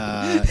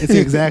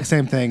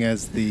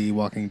as The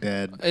Walking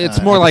Dead. It's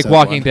more like episode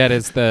Walking one. Dead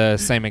is the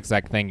same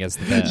exact thing as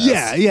this.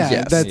 Yeah.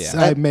 Yes. That's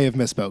Yeah. I may have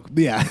misspoke.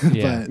 Yeah,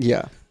 Yeah. but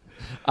Yeah.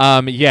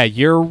 Yeah,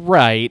 you're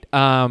right.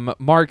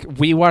 Mark,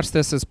 we watched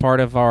this as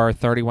part of our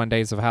 31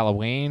 Days of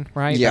Halloween,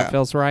 right? Yeah. That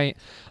feels right.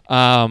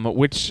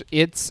 Which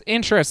it's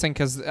interesting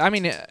because, I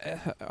mean,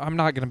 I'm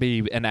not going to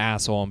be an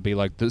asshole and be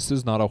like, this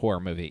is not a horror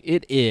movie.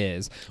 It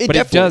is. It but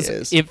definitely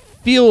is. It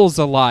feels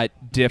a lot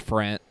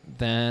different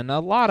than a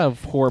lot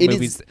of horror It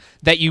movies is-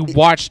 that you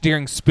watch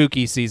during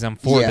spooky season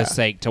for Yeah. the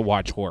sake to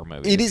watch horror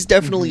movies. It is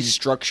definitely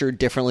structured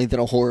differently than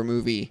a horror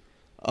movie.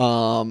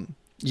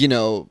 You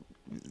know,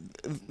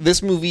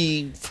 this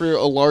movie, for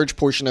a large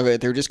portion of it,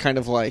 they're just kind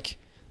of like,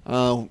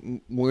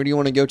 where do you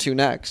want to go to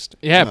next?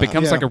 Yeah, it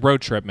becomes Yeah. like a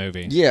road trip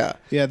movie. Yeah.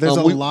 yeah, there's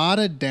a we- lot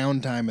of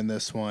downtime in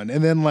this one,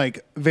 and then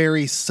like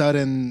very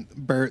sudden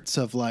bursts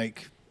of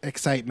like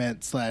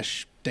excitement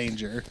 /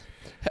 danger.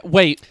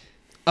 Wait,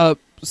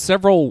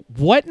 several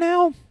what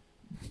now?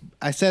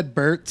 I said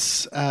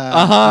bursts.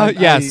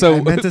 Yeah, so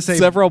I meant to say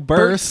several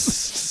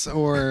bursts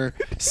or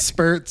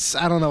spurts.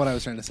 I don't know what I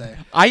was trying to say.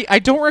 I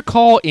don't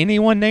recall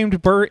anyone named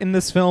Bert in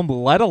this film,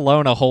 let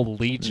alone a whole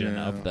legion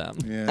of them.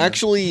 Yeah.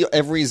 Actually,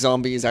 every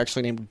zombie is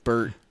actually named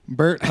Bert.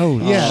 Bert. Oh,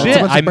 yeah. it's a Shit,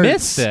 bunch of I Berts.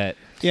 missed it.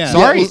 Yeah,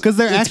 Sorry. because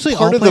they're It's actually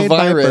part all of the played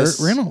by Burt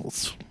virus.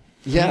 Reynolds,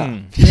 Yeah.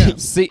 Yeah.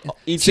 See,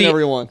 Each see, and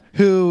every one.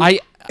 who I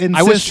was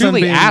insists on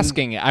truly being-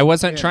 asking. I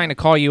wasn't trying to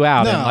call you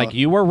out. And No. like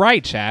you were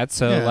right, Chad.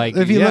 So Yeah. like,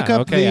 if you yeah, look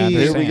up okay, I the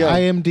There we go.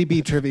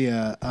 IMDb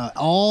trivia,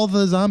 all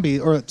the the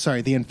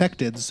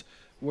infecteds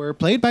were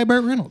played by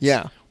Burt Reynolds.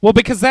 Yeah. Well,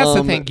 because that's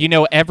the Um, thing. You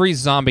know, every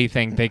zombie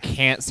thing, they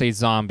can't say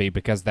zombie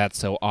because that's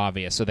so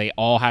obvious. So they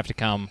all have to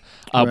come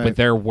up Right. with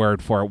their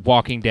word for it.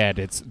 Walking Dead,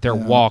 they're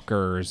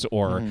walkers,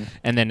 or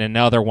and then in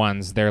other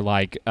ones they're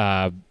like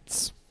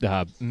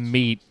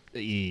meat.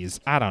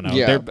 I don't know.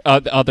 Yeah. There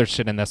other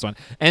shit in this one,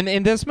 and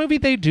in this movie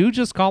they do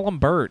just call them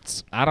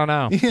Berts. I don't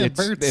know. Yeah,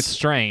 it's Berts.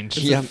 strange.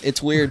 Yeah,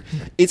 it's weird.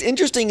 It's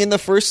interesting. In the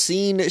first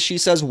scene, she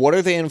says, "What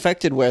are they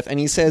infected with?" And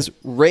he says,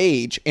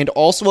 "Rage," and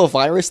also a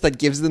virus that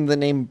gives them the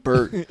name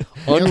Bert.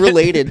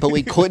 Unrelated, but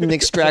we couldn't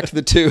extract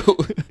the two.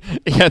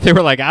 Yeah, they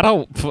were like, I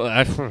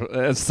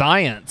don't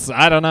science.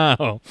 I don't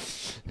know.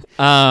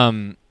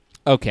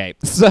 Okay,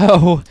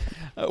 so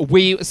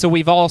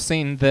we've all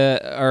seen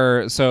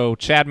so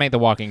Chad made the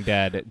Walking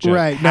Dead joke.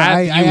 Right, no, Have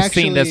I you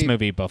seen this actually-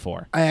 movie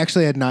before? I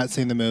actually had not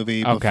seen the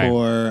movie Okay.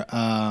 before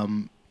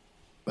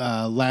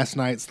last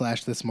night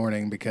 / this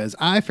morning because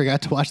I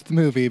forgot to watch the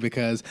movie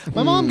because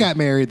my mom got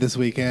married this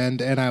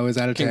weekend and I was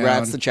out of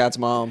Congrats town. to Chad's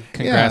mom.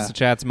 Congrats Yeah. to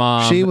Chad's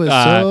mom. She was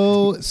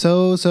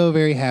so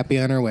very happy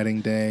on her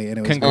wedding day, and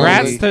it was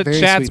Congrats very, to very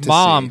Chad's sweet to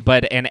mom, see.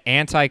 but an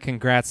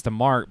anti-congrats to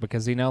Mark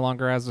because he no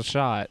longer has a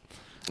shot.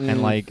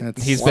 And like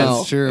That's- he's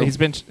wow. true. he's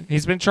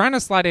been trying to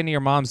slide into your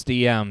mom's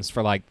DMs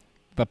for like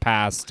the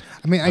past.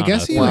 I mean, I don't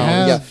guess know, you Wow,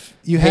 have yeah.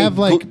 you Hey, have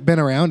like go- been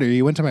around her.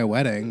 You went to my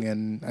wedding,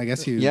 and I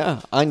guess you.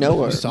 Yeah, I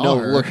know her. Saw No,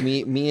 her. look,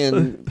 me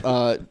and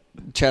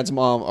Chad's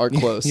mom are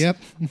close. Yep.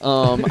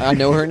 I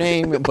know her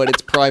name, but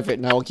it's private,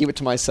 and I will keep it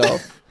to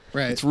myself.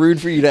 Right. It's rude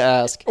for you to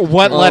ask.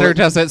 What letter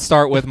does it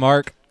start with,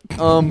 Mark?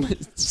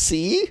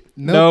 C?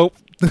 Nope.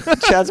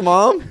 Chad's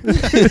mom?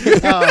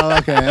 Oh,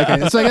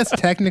 okay. So I guess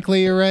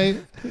technically you're right.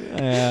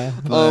 Yeah.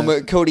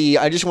 Cody,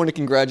 I just want to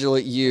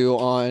congratulate you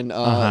on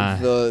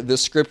the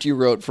script you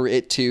wrote for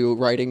It 2,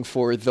 writing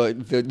for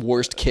the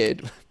worst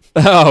kid.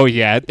 Oh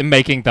yeah,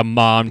 making the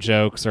mom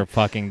jokes or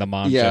fucking the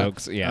mom Yeah.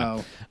 jokes.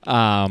 Yeah.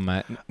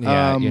 Oh.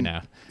 Yeah. You know.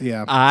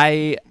 Yeah.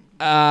 I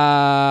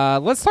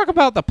Let's talk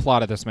about the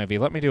plot of this movie.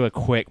 Let me do a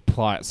quick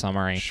plot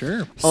summary.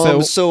 Sure.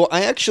 So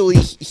I actually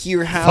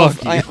here have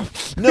Fuck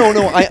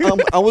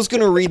you. I was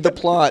gonna read the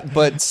plot,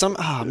 but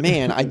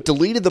I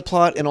deleted the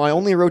plot and I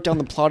only wrote down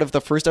the plot of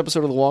the first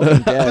episode of The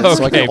Walking Dead,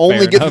 so I Okay, can only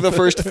fair get through enough. the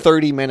first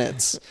 30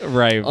 minutes.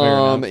 Right.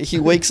 Fair enough. He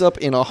wakes up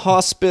in a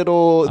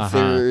hospital. Uh-huh.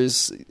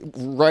 There's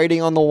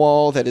writing on the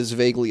wall that is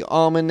vaguely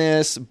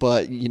ominous,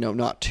 but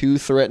not too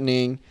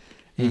threatening.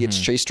 He gets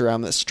chased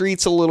around the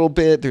streets a little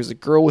bit. There's a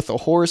girl with a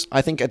horse.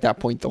 I think at that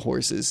point the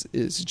horse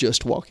is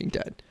just Walking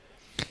Dead.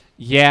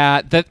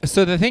 Yeah.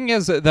 So the thing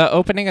is, the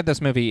opening of this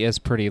movie is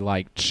pretty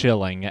like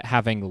chilling.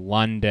 Having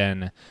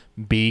London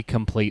be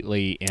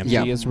completely empty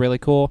Yeah. is really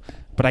cool.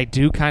 But I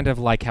do kind of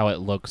like how it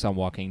looks on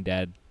Walking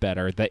Dead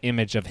better. The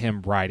image of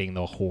him riding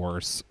the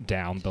horse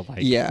down the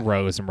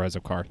rows and rows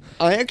of cars.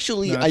 I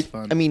actually, That's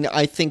fun. I mean,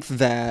 I think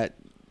that,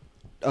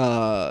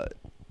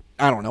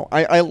 I don't know.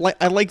 I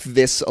like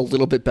this a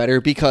little bit better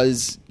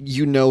because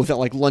that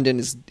like London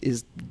is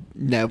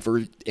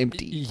never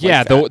empty. Yeah,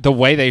 like that. the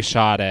way they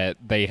shot it,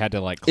 they had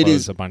to like It close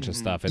is- a bunch of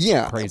stuff. It's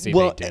yeah, crazy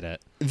well, they did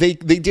it. They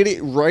did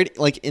it right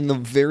like in the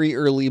very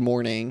early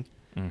morning,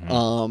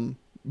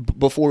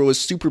 before it was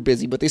super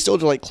busy, but they still had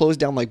to like close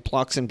down like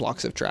blocks and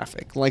blocks of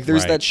traffic. Like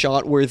there's Right. that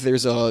shot where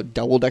there's a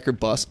double-decker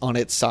bus on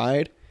its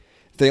side.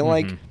 They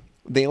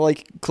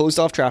closed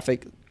off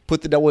traffic,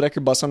 put the double-decker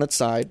bus on its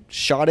side,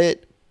 shot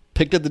it,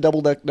 picked up the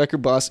double-decker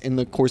bus in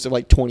the course of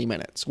like 20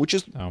 minutes, which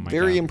is Oh my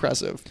very God.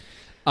 impressive.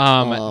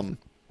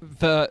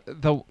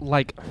 The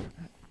like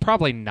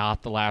probably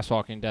not the last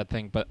Walking Dead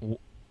thing, but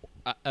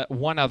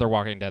one other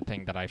Walking Dead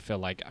thing that I feel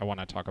like I want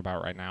to talk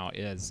about right now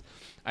is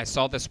I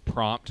saw this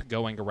prompt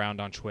going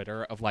around on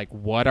Twitter of like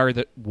what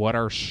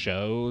are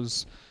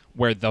shows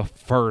where the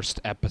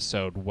first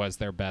episode was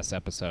their best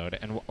episode,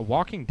 and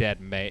Walking Dead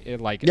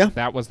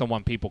that was the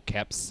one people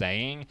kept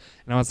saying,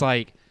 and I was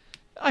like,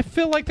 I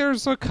feel like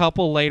there's a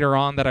couple later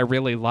on that I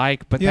really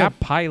like, but Yeah. that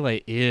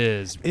pilot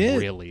is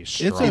really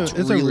strong. It's a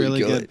really really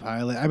good. good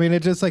pilot. I mean,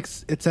 it just like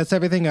it sets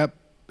everything up.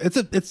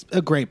 It's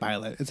a great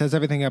pilot. It sets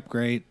everything up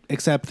great,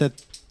 except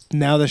that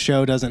now the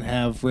show doesn't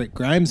have Rick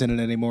Grimes in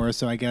it anymore.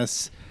 So I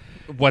guess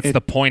What's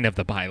the point of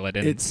the pilot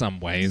in some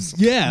ways?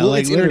 yeah, Well,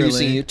 like it's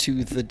introducing literally. you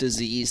to the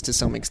disease to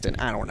some extent.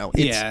 I don't know.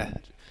 It's, Yeah,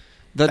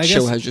 that I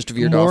show guess has just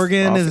veered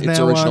Morgan off is its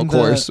now original on the-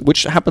 course,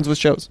 which happens with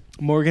shows.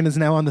 Morgan is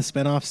now on the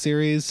spinoff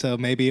series, so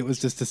maybe it was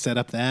just to set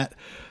up that.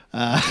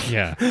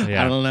 Yeah.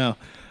 I don't know.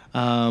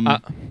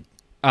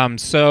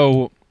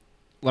 So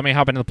let me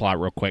hop into the plot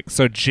real quick.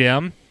 So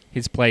Jim,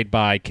 he's played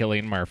by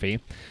Cillian Murphy.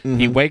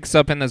 He wakes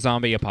up in the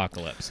zombie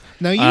apocalypse.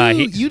 Now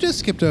you just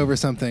skipped over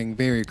something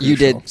very crucial. You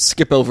did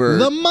skip over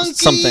the monkeys.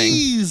 something.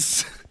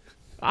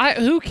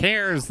 Who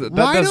cares? The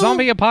Why don't-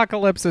 zombie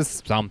apocalypse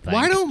is something.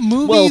 Why don't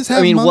movies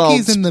have well,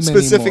 monkeys in them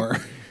anymore?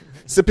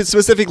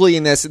 Specifically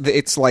in this,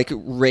 it's like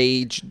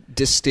rage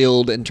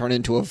distilled and turned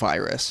into a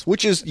virus,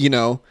 which is,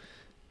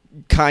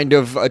 kind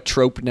of a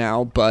trope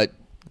now, but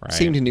Right.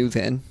 seemed new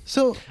then.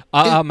 So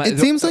the- it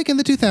seems like in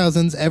the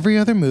 2000s, every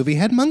other movie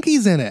had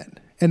monkeys in it,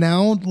 and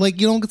now like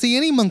you don't see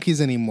any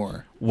monkeys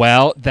anymore.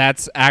 Well,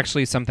 that's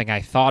actually something I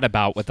thought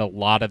about with a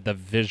lot of the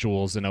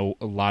visuals and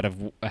a lot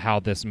of how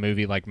this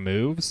movie like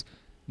moves.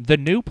 The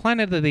new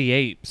Planet of the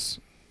Apes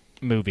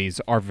movies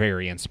are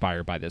very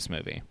inspired by this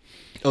movie.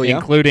 Oh, yeah?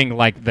 Including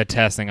like the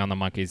testing on the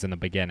monkeys in the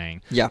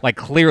beginning. Yeah. Like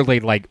clearly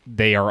like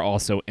they are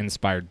also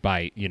inspired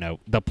by,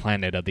 the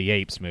Planet of the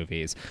Apes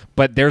movies.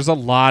 But there's a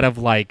lot of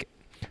like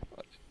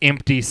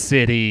empty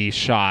city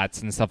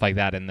shots and stuff like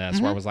that in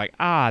this where I was like,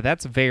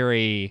 that's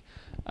very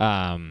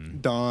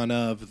Dawn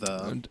of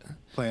the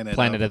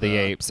Planet of the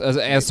Apes,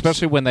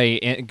 especially when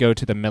they go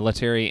to the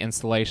military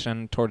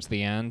installation towards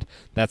the end.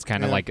 That's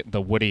kind of Yeah. like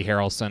the Woody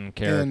Harrelson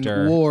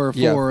character. And War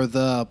Yeah. for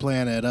the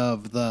Planet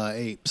of the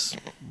Apes.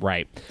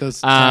 Right.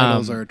 Those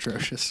titles are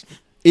atrocious.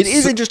 It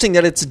is interesting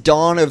that it's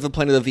Dawn of the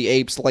Planet of the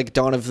Apes, like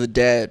Dawn of the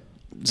Dead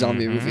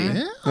zombie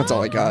movie. That's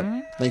all I got.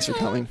 Thanks for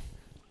coming.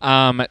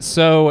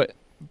 So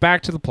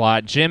back to the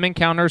plot. Jim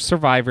encounters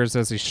survivors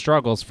as he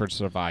struggles for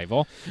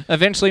survival,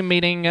 eventually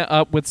meeting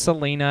up with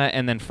Selena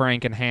and then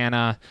Frank and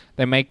Hannah.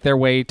 They make their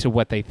way to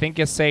what they think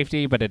is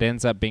safety, but it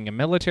ends up being a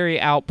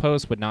military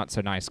outpost with not so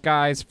nice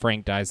guys.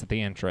 Frank dies at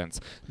the entrance.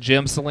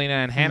 Jim, Selena,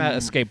 and Hannah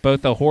escape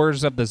both the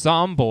horrors of the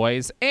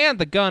Zomboys and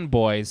the Gun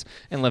Boys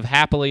and live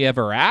happily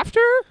ever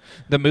after.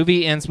 The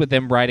movie ends with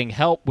them writing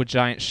help with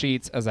giant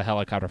sheets as a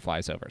helicopter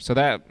flies over. So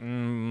that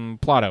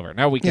plot over.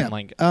 Now we can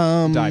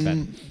dive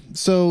in.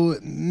 So,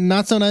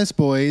 Not So Nice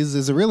Boys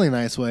is a really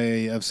nice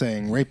way of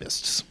saying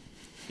rapists.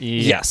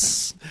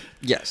 Yes.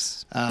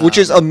 Which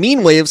is a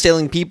mean way of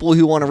saying people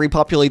who want to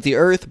repopulate the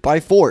earth by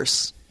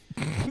force.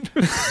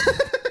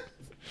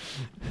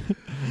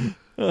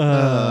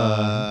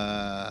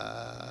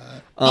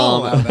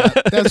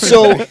 That's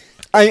So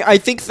I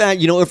think that,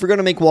 if we're going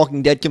to make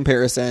Walking Dead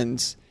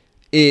comparisons,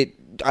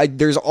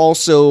 there's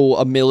also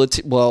a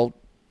military... Well,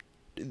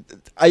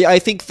 I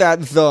think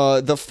that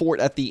the fort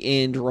at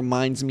the end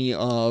reminds me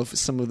of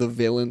some of the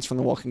villains from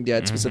The Walking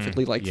Dead,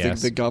 specifically like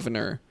Yes. the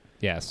governor.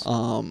 Yes.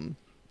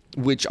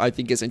 which I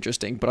think is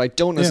interesting. But I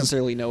don't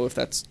necessarily know if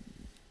that's,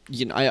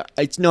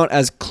 it's not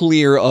as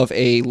clear of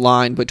a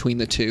line between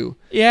the two.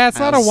 Yeah, it's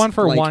not a as,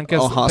 one-for-one. like,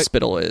 a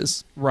hospital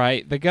is.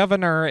 Right. The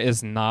governor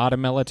is not a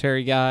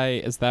military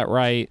guy. Is that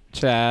right,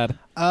 Chad?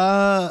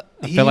 I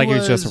feel like he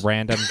was just a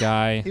random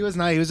guy. He was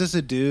not. He was just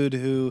a dude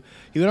who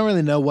you don't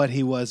really know what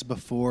he was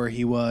before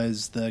he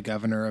was the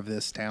governor of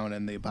this town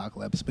in the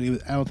apocalypse. But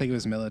I don't think he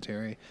was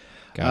military.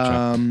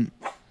 Gotcha.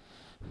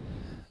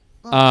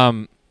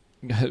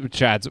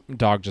 Chad's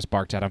dog just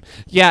barked at him.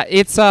 Yeah,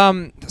 it's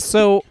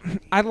so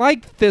I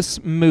like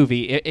this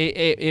movie.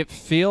 It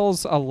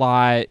feels a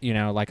lot,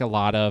 like a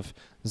lot of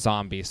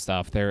zombie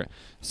stuff. They're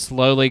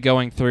slowly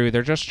going through.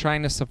 They're just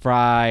trying to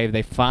survive.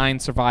 They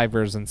find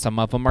survivors, and some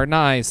of them are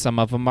nice, some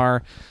of them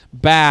are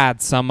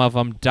bad, some of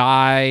them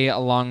die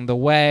along the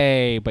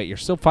way, but you're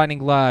still finding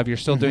love. You're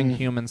still doing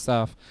human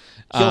stuff.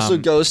 He also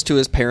goes to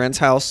his parents'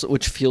 house,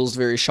 which feels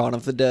very Shaun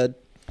of the Dead.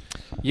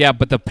 Yeah,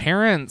 but the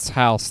parents'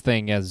 house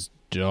thing is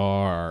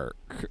dark.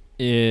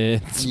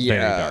 It's very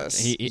dark.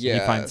 He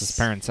finds his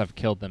parents have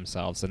killed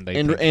themselves, and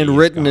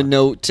written a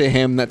note to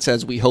him that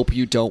says, "We hope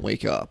you don't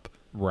wake up."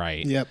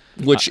 Right. Yep.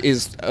 Which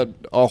is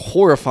a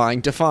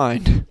horrifying to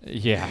find.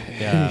 Yeah.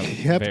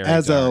 Yep.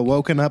 As dark. a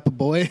woken up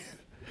boy.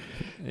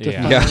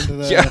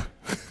 Yeah.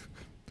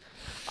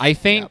 I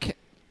think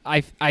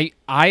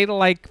I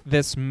like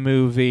this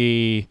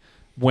movie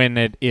when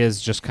it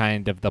is just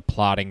kind of the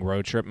plotting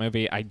road trip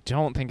movie. I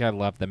don't think I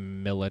love the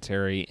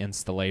military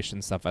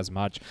installation stuff as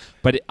much,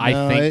 but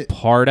I think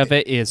part of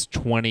it is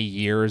 20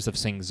 years of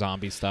seeing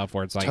zombie stuff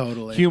where it's like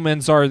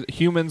humans are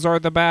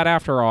the bad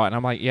after all, and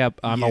I'm like, yep,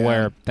 I'm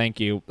aware. Thank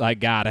you, I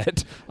got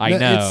it. I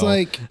know. It's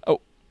like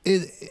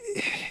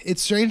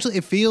it's strangely,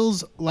 it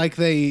feels like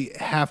they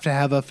have to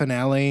have a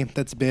finale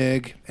that's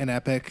big and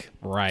epic,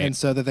 right? And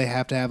so that they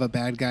have to have a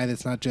bad guy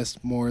that's not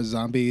just more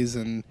zombies.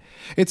 And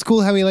it's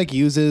cool how he like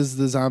uses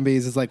the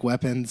zombies as like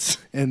weapons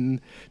and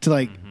to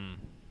like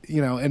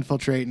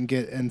infiltrate and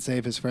get and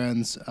save his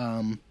friends.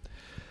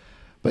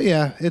 But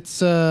yeah,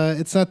 it's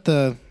not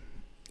the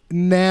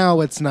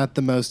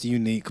most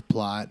unique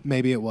plot.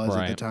 Maybe it was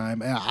at the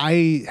time.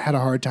 I had a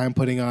hard time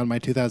putting on my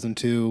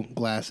 2002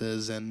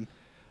 glasses and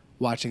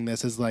watching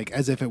this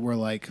as if it were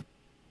like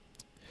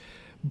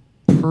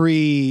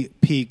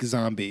pre-peak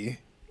zombie.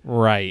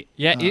 Right.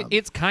 Yeah,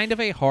 it's kind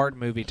of a hard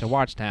movie to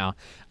watch now.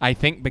 I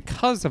think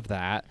because of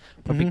that,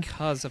 but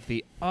because of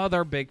the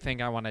other big thing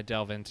I want to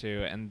delve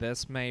into, and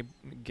this may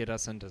get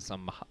us into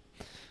some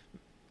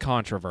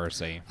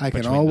controversy. I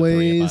can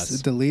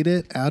always delete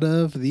it out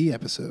of the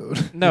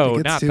episode. No,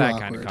 not that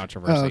kind of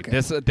controversy. Oh,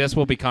 okay. This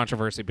will be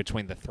controversy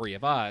between the three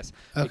of us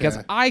because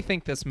I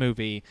think this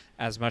movie,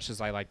 as much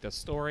as I like the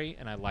story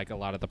and I like a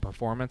lot of the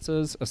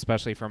performances,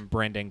 especially from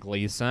Brendan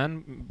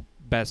Gleeson,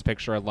 Best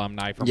Picture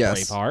alumni from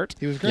Braveheart.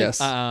 He was great. Yes.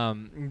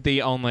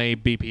 The only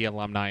BP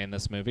alumni in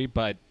this movie,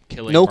 but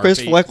Cillian No Murphy.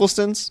 Christopher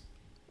Eccleston's?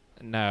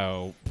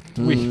 No.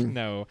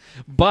 No.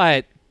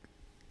 But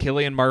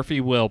Cillian Murphy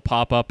will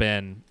pop up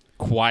in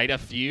quite a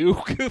few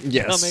coming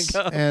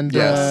up. And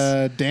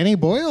Danny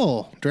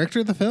Boyle, director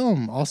of the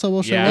film, also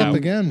will show up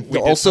again.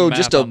 Also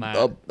just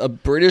a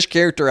British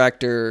character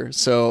actor,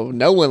 so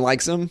no one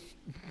likes him.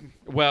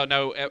 Well,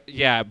 no,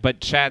 but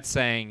Chad's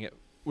saying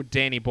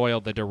Danny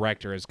Boyle, the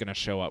director, is going to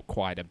show up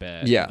quite a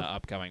bit in the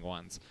upcoming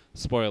ones.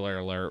 Spoiler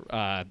alert.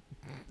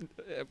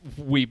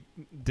 We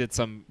did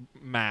some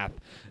math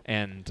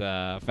and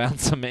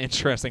found some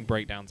interesting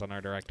breakdowns on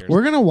our directors.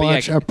 We're going to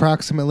watch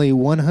approximately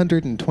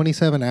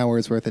 127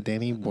 hours worth of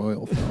Danny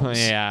Boyle films.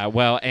 Yeah,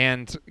 well,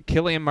 and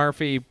Cillian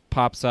Murphy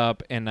pops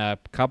up in a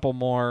couple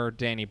more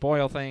Danny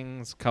Boyle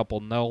things, couple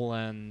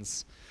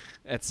Nolans,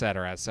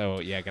 etc. So,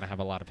 going to have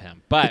a lot of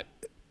him. But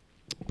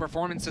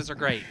performances are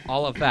great,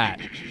 all of that.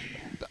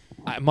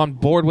 I'm on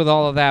board with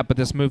all of that, but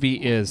this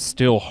movie is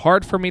still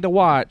hard for me to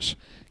watch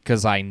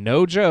because I,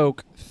 no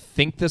joke,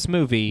 think this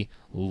movie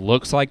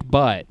looks like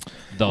butt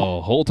the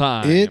whole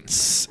time.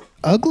 It's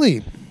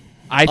ugly.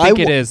 I think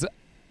it is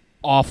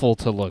awful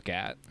to look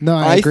at. No,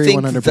 I agree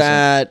 100%. I think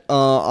that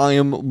I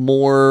am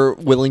more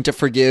willing to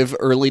forgive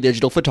early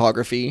digital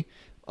photography,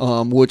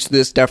 which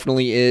this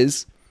definitely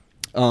is.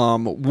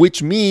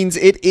 Which means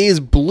it is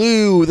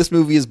blue. This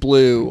movie is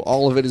blue.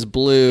 All of it is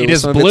blue. It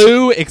is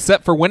blue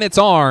except for when it's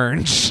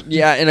orange.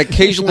 Yeah, and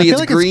occasionally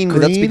it's green, but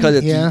that's because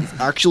it's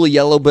actually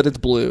yellow, but it's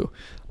blue.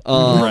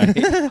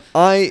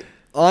 Right.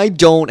 I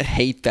don't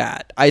hate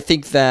that. I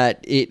think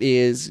that it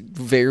is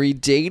very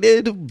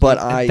dated, but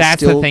I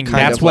still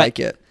kind of like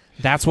it.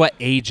 That's what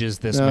ages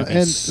this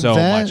movie so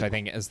much, I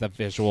think, is the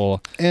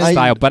visual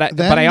style. But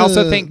I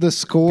also think the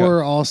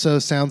score also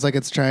sounds like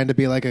it's trying to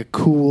be like a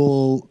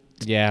cool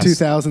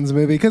 2000s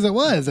movie, because it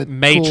was a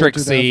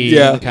Matrix-y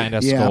cool kind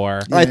of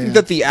score. I think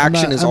that the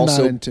action is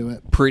also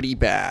pretty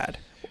bad.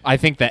 I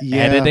think the Yeah.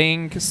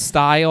 editing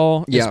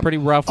style is Yeah. pretty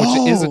rough, which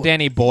is a Oh,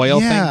 Danny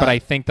Boyle yeah. thing, but I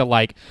think the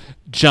like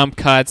jump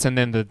cuts and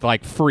then the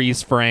like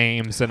freeze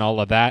frames and all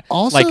of that.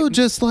 Also,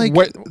 just like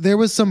where- there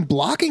was some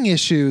blocking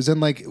issues,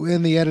 and like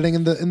in the editing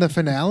in the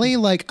finale,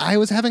 like I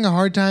was having a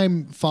hard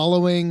time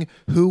following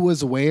who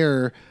was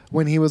where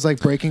when he was like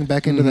breaking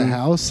back into the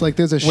house. Like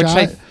there's a Which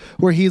shot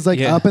where he's like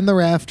Yeah. up in the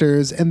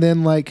rafters, and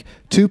then like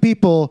two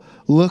people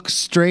look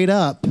straight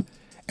up,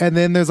 and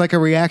then there's like a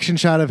reaction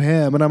shot of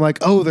him, and I'm like,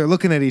 oh, they're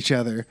looking at each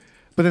other,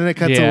 but then it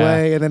cuts Yeah.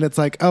 away, and then it's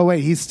like, oh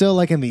wait, he's still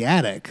like in the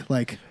attic,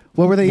 like.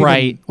 What were they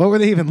Right. even, what were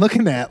they even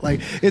looking at? Like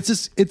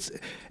it's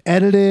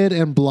edited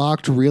and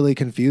blocked really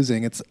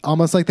confusing. It's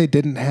almost like they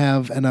didn't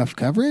have enough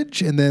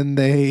coverage and then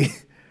they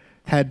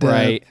had to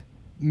Right.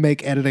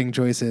 make editing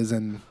choices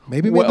and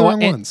maybe made Well, the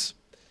wrong and- ones.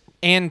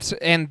 And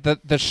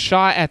the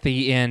shot at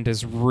the end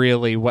is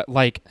really what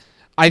like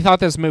I thought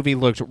this movie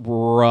looked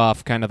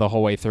rough kind of the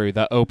whole way through.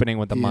 The opening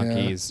with the Yeah.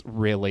 monkeys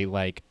really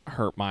like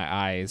hurt my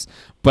eyes.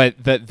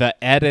 But the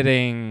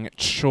editing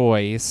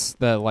choice,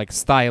 the like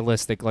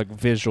stylistic like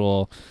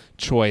visual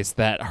choice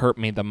that hurt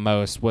me the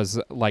most was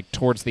like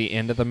towards the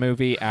end of the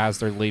movie as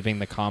they're leaving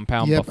the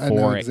compound Yep, I know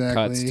before it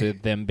cuts exactly. to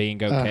them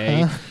being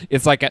okay. Uh-huh.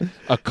 It's like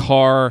a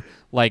car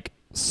like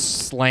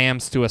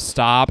slams to a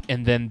stop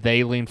and then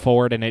they lean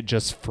forward and it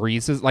just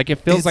freezes. Like it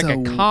feels It's like a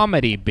a-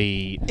 comedy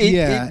beat.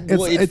 Yeah,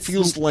 It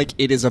feels like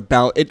it is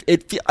about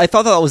it. I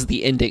thought that was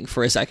the ending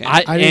for a second.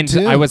 I did And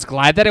too. I was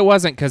glad that it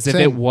wasn't, because if it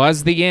Same.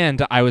 was the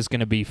end, I was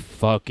gonna be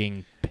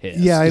fucking pissed.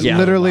 Yeah, it Yeah.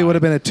 literally would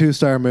have been a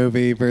 2-star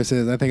movie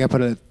versus I think I put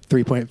it at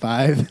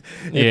 3.5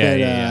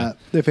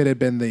 if it had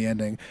been the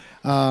ending.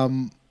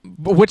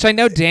 Which I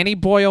know Danny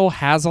Boyle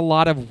has a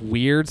lot of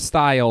weird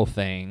style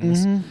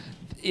things. Mm-hmm.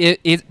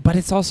 But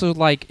it's also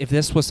like if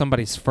this was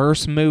somebody's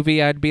first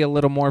movie, I'd be a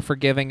little more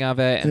forgiving of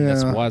it, and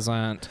this Yeah.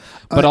 wasn't.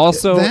 But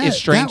also, that- it's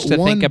strange that to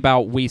one- think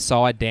about. We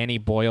saw a Danny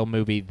Boyle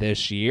movie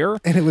this year,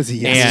 And it was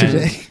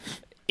yesterday.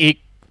 it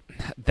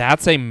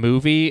that's a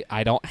movie.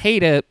 I don't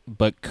hate it,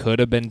 but could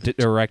have been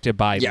directed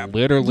by Yeah.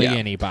 literally Yeah.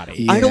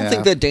 anybody. Yeah. I don't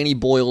think that Danny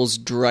Boyle's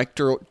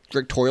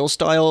directorial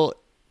style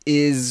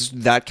is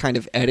that kind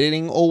of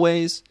editing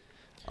always.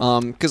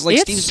 Because like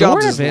It Steve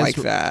sort Jobs of is is. like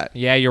that.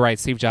 Yeah, you're right.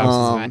 Steve Jobs is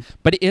Um, that.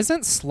 But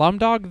isn't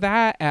Slumdog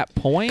that at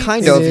points?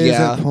 Kind It of, is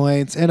yeah. at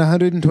points, and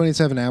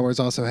 127 Hours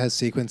also has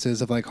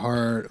sequences of like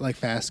horror, like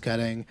fast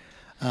cutting.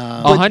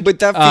 But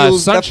that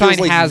feels- that Sunshine feels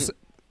like- has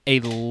a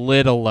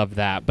little of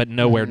that, but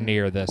nowhere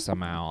near this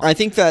amount. I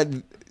think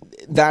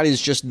that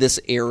is just this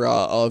era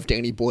of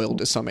Danny Boyle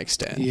to some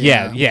extent.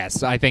 Yeah.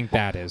 Yes, I think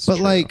that is. But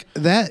true. like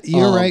that,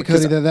 you're right,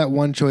 because- Cody. That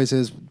one choice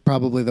is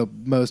probably the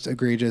most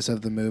egregious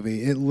of the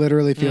movie. It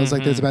literally feels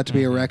like there's about to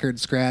be a record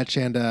scratch,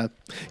 and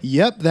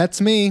yep, that's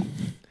me.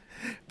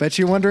 Bet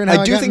you're wondering how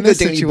I, I do got think in that this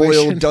Danny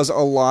situation. Boyle does a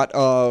lot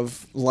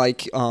of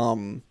like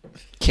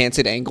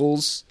canted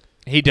angles.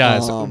 he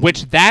does, um,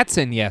 which that's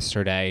in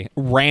Yesterday.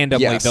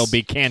 Randomly, Yes. there'll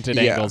be canted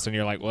Yeah. angles, and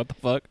you're like, "What the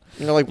fuck?"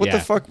 You know, like what Yeah.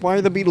 the fuck? Why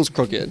are the Beatles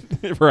crooked?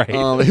 right?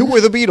 Who were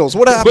the Beatles?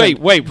 What happened?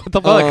 wait, what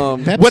the fuck?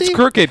 Pepsi? What's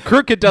crooked?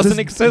 Crooked doesn't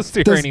exist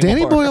here Does anymore.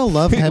 Danny Boyle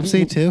love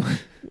Pepsi too?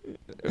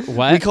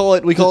 What? We call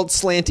it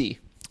slanty.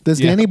 Does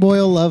Yeah. Danny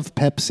Boyle love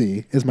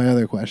Pepsi? Is my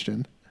other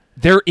question.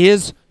 There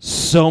is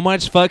so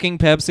much fucking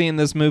Pepsi in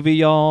this movie,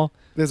 y'all.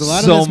 There's a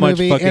lot so of this much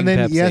movie, fucking and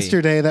then Pepsi.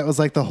 Yesterday, that was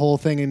like the whole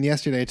thing in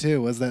Yesterday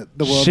too. Was that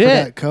the world Shit.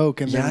 forgot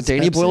Coke? And Yeah, then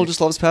Danny Pepsi. Boyle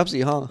just loves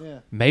Pepsi, huh?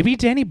 Maybe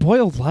Danny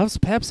Boyle loves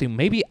Pepsi.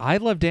 Maybe I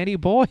love Danny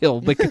Boyle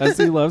because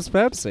he loves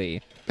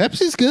Pepsi.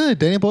 Pepsi's good.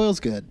 Danny Boyle's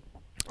good.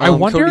 I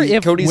wonder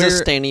if Cody's a we're-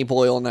 Stanny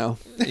Boyle now.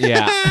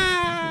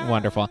 Yeah.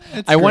 Wonderful.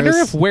 It's I wonder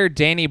gross. if where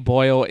Danny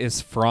Boyle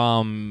is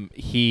from,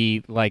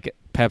 he like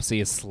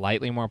Pepsi is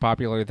slightly more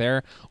popular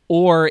there,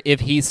 or if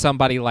he's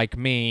somebody like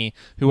me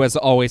who has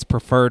always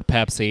preferred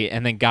Pepsi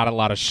and then got a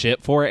lot of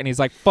shit for it, and he's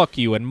like, "Fuck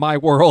you! In my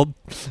world,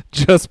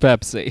 just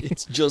Pepsi."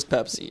 It's just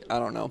Pepsi. I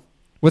don't know.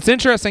 What's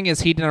interesting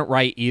is he didn't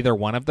write either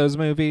one of those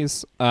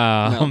movies.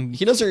 No.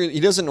 He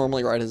doesn't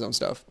normally write his own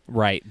stuff.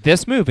 Right.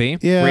 This movie,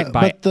 Yeah, written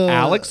by but the-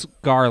 Alex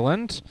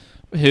Garland,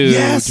 who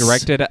Yes!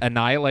 directed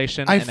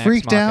Annihilation I and Ex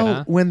freaked Machina.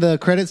 out when the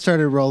credits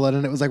started rolling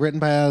and it was like written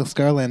by Alex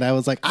Garland. I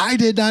was like, I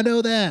did not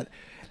know that.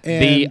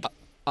 And The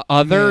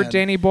other man.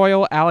 Danny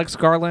Boyle, Alex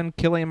Garland,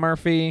 Cillian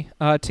Murphy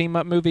team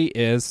up movie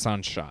is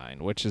Sunshine,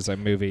 which is a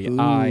movie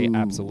I Ooh.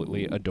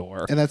 absolutely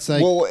adore. and that's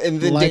like Well,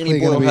 and then likely Danny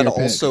gonna Boyle be had your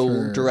pick also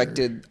for-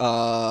 directed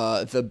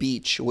The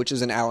Beach, which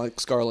is an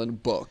Alex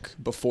Garland book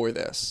before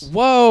this.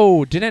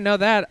 Whoa, didn't know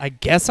that. I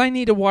guess I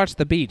need to watch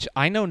The Beach.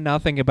 I know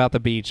nothing about The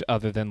Beach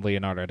other than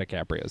Leonardo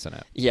DiCaprio's in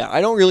it. Yeah, I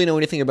don't really know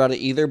anything about it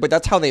either, but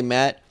that's how they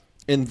met.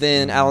 And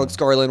then Mm. Alex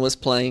Garland was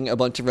playing a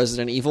bunch of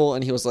Resident Evil,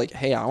 and he was like,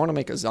 "Hey, I want to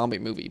make a zombie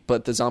movie,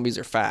 but the zombies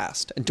are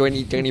fast." And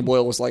Danny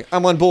Boyle was like,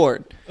 "I'm on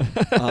board."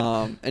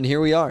 And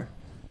here we are.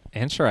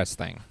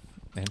 Interesting.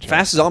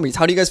 Fast zombies.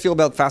 How do you guys feel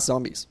about fast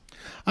zombies?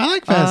 I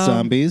like Fast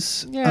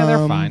Zombies. yeah,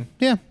 they're fine.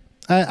 Yeah.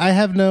 I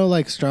have no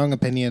like strong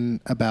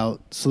opinion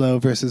about slow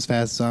versus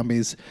fast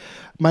zombies.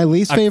 My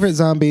least favorite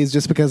zombies,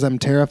 just because I'm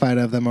terrified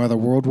of them, are the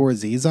World War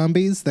Z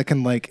zombies that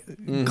can like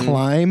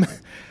climb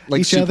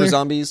Like each super other.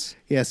 zombies.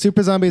 Yeah,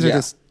 super zombies are Yeah.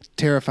 just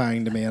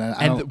terrifying to me, and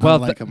I don't well,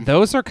 like them.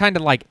 those are kind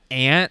of like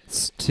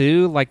ants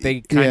too. Like they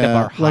kind of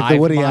are like the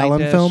Woody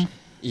Allen hive-mindish. film.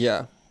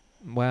 Yeah.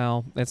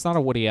 Well, it's not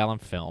a Woody Allen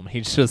film.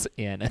 He's just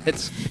in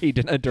it. He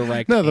didn't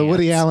direct. No, the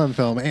Woody Ants. Allen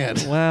film,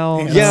 and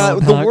Well, Yeah, no,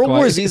 the not World War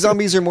quite. Z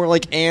zombies are more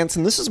like ants,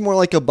 and this is more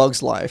like A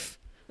Bug's Life.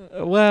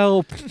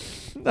 Well,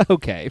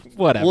 okay,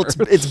 whatever. Well,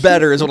 it's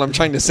better, is what I'm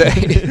trying to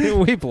say.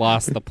 We've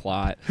lost the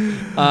plot.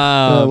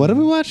 what did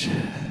we watch?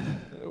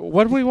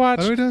 What did we watch?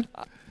 What are we doing?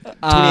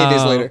 28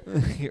 days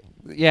later.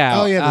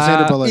 Yeah. Oh yeah, the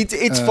Sandra Bullock.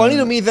 It's funny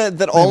to me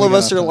that all we of got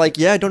us off are that. like,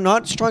 yeah,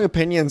 not strong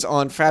opinions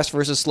on fast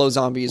versus slow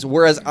zombies.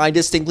 Whereas I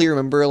distinctly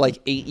remember like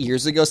 8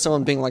 years ago,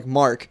 someone being like,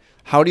 Mark,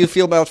 how do you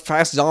feel about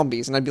fast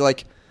zombies? And I'd be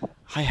like,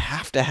 I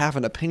have to have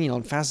an opinion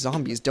on fast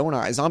zombies, don't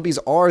I? Zombies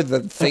are the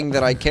thing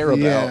that I care about.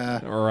 Yeah.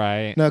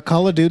 Right. No,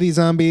 Call of Duty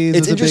zombies.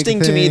 It's is a big interesting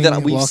to me thing.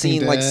 that we've Walking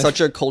seen like Dead. such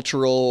a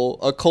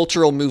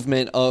cultural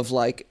movement of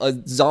like a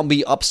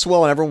zombie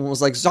upswell, and everyone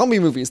was like, zombie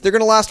movies, they're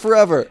gonna last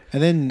forever.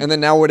 and then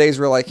Nowadays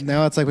we're like,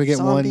 now it's like we get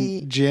Zombie-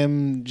 one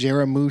Jim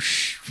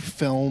Jarmusch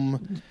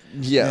film,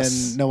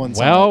 yes. and no one's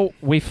Well,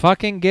 we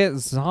fucking get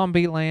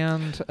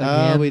Zombieland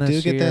again we do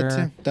this get year. that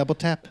too. Double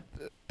tap.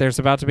 There's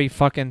about to be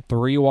fucking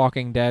 3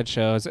 Walking Dead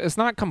shows. It's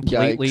not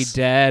completely Yikes.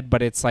 dead,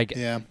 but it's like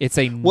Yeah. it's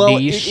a Well,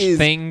 it niche is-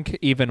 thing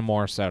even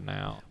more so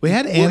now. We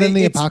had Well, Anne and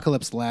the it's-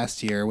 Apocalypse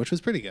last year, which was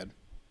pretty good.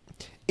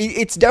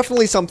 It's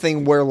definitely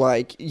something where,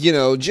 like, you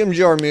know, Jim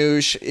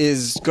Jarmusch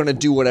is gonna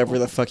do whatever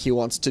the fuck he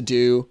wants to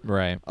do.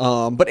 Right.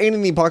 But Ant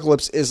and the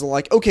Apocalypse is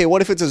like, okay,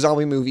 what if it's a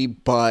zombie movie,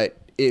 but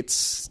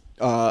it's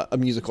a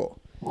musical?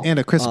 And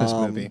a Christmas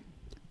movie.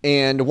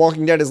 And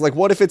Walking Dead is like,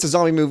 what if it's a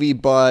zombie movie,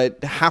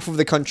 but half of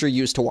the country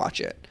used to watch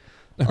it?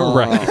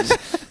 Right.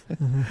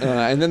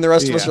 And then the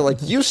rest of us Yeah. are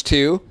like, used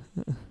to.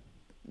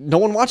 No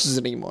one watches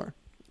it anymore.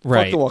 Fuck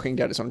Right. The Walking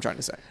Dead is what I'm trying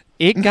to say.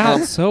 It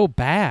got so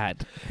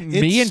bad. Me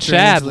It's and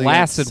Chad strangely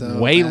lasted so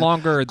way bad.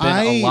 longer than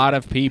a I- lot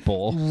of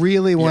people.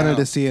 Really wanted Yeah.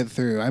 to see it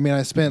through. I mean,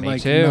 I spent Me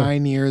like too.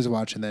 9 years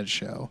watching that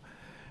show.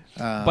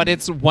 But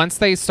it's once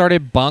they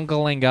started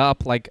bungling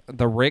up like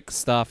the Rick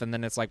stuff, and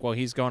then it's like, well,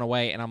 he's going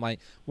away, and I'm like,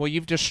 well,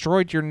 you've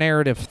destroyed your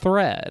narrative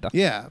thread.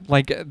 Yeah.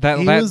 Like that.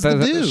 He that was the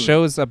that dude.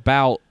 show's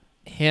about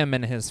him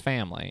and his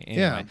family.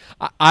 Anyway,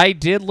 Yeah. I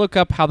did look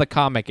up how the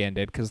comic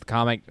ended because the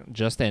comic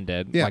just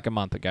ended Yeah. like a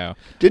month ago.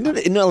 Didn't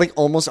it, like,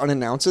 almost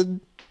unannounced?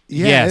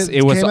 Yeah, Yes,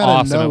 it was came out of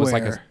awesome. It was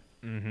like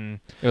nowhere.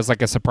 it was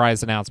like a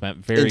surprise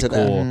announcement. Very Into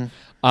that.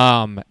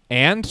 cool.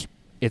 And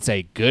it's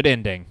a good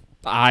ending.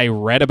 I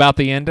read about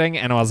the ending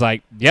and I was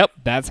like, "Yep,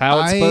 that's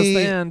how it's supposed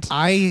to end."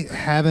 I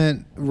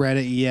haven't read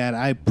it yet.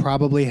 I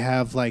probably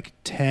have like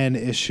 10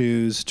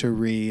 issues to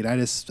read.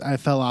 I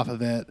fell off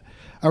of it.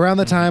 Around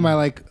the time I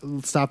like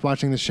stopped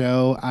watching the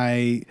show,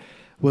 I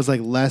was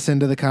like less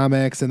into the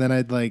comics, and then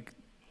I'd like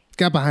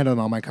got behind on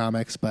all my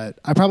comics, but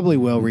I probably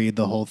will read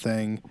the whole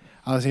thing.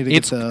 I'll just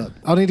need to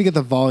I'll need to get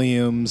the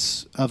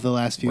volumes of the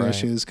last few Right.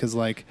 issues, because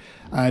like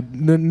I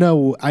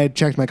had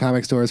checked my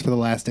comic stores for the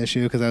last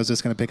issue because I was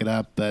just going to pick it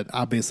up, but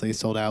obviously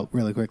sold out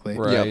really quickly.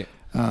 Right.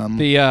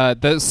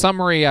 Yep. The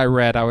summary I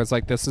read, I was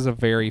like, "This is a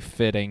very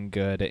fitting,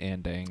 good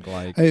ending."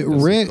 Like Hey, this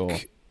is Rick,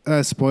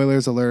 cool.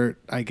 spoilers alert,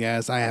 I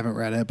guess. I haven't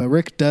read it, but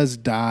Rick does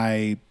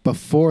die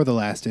before the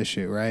last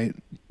issue, right?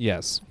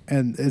 Yes,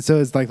 And so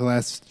it's like the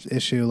last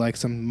issue, like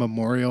some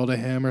memorial to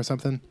him or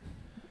something?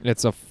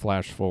 it's a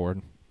flash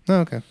forward.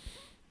 Oh, okay.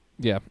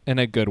 Yeah, in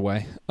a good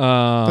way.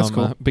 That's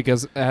cool.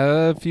 Because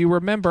if you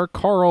remember,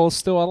 Carl's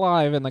still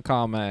alive in the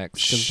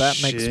comics, because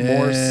that makes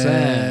more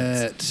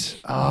sense.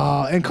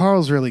 Oh, and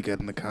Carl's really good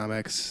in the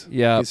comics.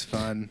 Yep. He's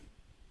fun.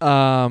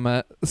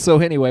 So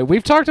anyway,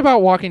 we've talked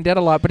about Walking Dead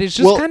a lot, but it's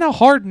just Well- kind of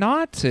hard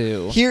not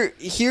to.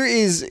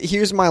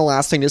 Here's my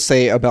last thing to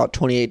say about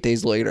 28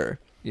 Days Later.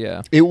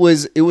 Yeah. It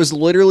was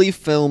literally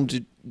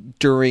filmed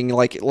during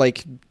like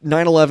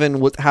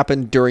 9/11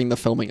 happened during the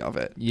filming of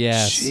it.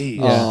 Yes. Jeez.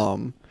 Yeah.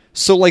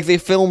 So like they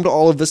filmed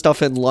all of the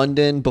stuff in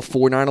London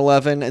before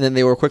 9/11, and then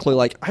they were quickly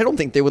like, I don't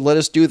think they would let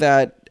us do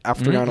that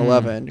after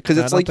 9/11, because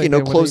I it's don't like, you think know,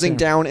 they would closing either.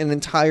 down an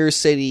entire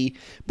city.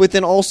 But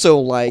then also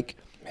like,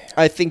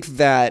 I think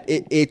that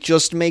it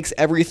just makes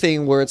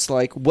everything where it's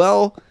like,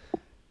 well,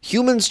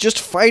 humans just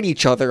fight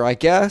each other, I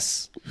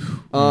guess.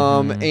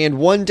 And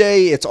one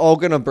day it's all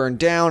gonna burn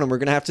down, and we're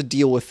gonna have to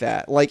deal with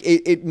that. Like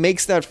it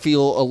makes that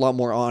feel a lot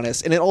more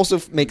honest, and it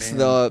also makes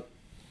the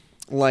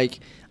like,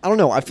 I don't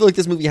know. I feel like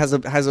this movie has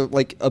a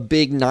like a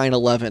big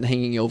 9/11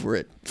 hanging over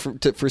it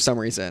for some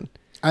reason,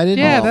 I didn't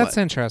Yeah, know that's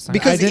it. interesting.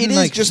 because I didn't, it is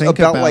like, just think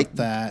about about like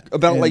that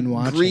about in like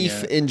watching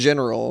grief it. in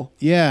general.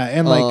 Yeah,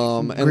 and like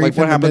and grief like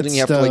what in the happens when you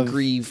have to like midst of-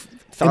 grieve in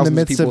the thousands of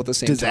midst people of at the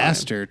same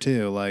disaster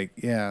too. Like,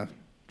 yeah,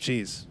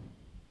 jeez,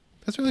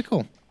 that's really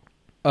cool.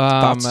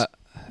 Thoughts?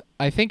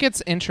 I think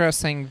it's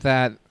interesting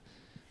that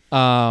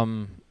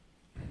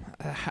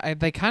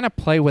they kind of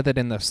play with it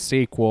in the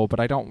sequel, but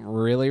I don't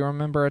really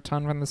remember a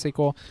ton from the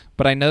sequel.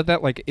 But I know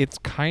that like it's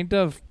kind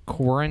of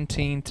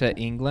quarantined to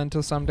England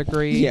to some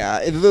degree.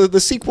 Yeah, the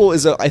sequel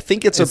is I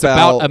think it's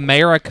about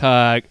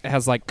America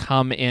has like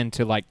come in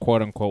to like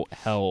quote unquote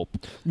help.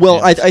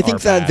 Well, I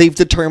think that they've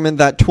determined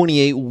that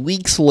 28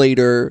 weeks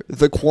later,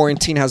 the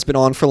quarantine has been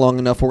on for long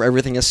enough where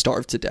everything is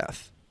starved to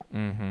death.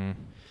 Mm-hmm.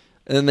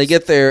 And then they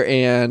get there,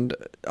 and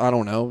I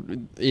don't know,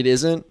 it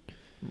isn't.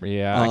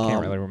 Yeah, I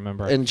can't really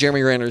remember. And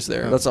Jeremy Renner's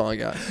there. That's all I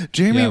got.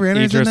 Jeremy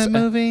Renner's in that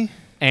movie?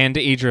 And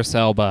Idris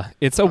Elba.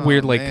 It's a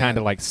weirdly kind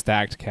of like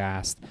stacked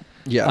cast.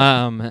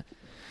 Yeah.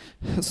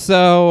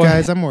 So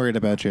guys, I'm worried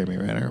about Jeremy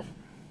Renner.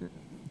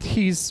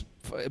 He's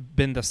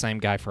been the same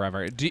guy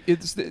forever. Do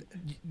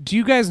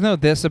you guys know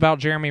this about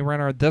Jeremy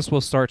Renner? This will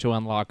start to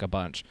unlock a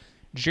bunch.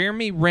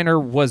 Jeremy Renner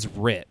was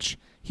rich.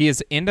 He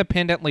is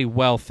independently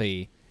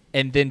wealthy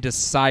and then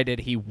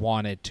decided he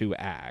wanted to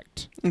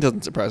act. It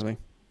doesn't surprise me.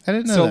 I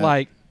didn't know so that.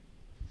 like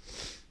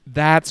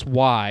that's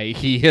why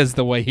he is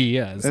the way he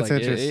is. That's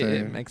like, interesting.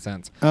 It makes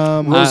sense.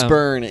 Rose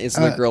Byrne is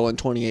the girl in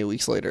 28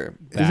 Weeks Later.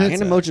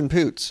 And Imogen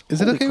Poots. Is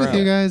it okay with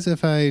you guys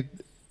if I,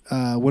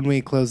 when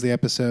we close the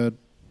episode,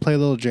 play a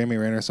little Jeremy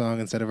Renner song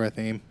instead of our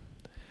theme?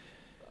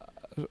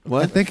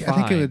 What? I think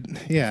it would.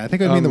 Yeah, I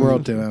think it would mean the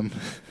world to him.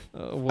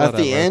 At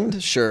the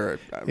end, sure.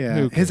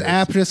 Yeah, his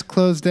app just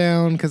closed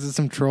down because of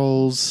some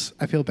trolls.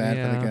 I feel bad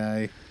for the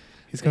guy.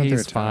 He's going through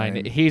a time.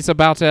 Fine. He's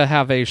about to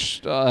have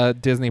a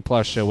Disney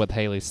Plus show with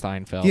Haley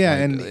Steinfeld. Yeah,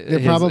 and they're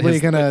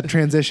probably going to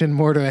transition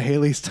more to a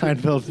Haley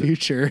Steinfeld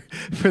future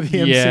for the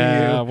MCU.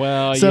 Yeah,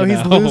 well, so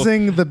he's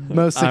losing the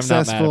most I'm not mad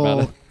about successful.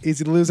 it.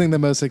 He's losing the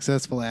most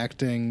successful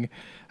acting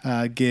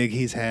gig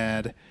he's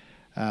had.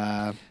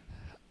 I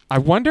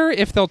wonder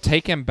if they'll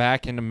take him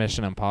back into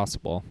Mission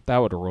Impossible. That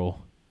would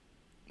rule.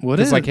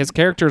 Because like his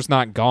character's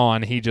not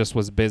gone. He just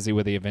was busy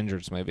with the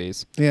Avengers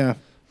movies. Yeah.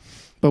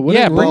 But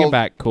bring him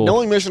back. Cool.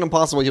 Knowing Mission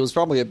Impossible, he was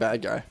probably a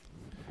bad guy.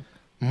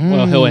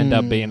 Well, he'll end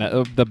up being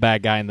the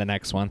bad guy in the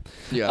next one.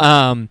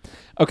 Yeah.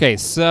 Okay,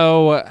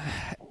 so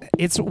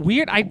it's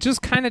weird. I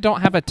just kind of don't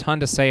have a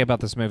ton to say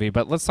about this movie,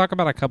 but let's talk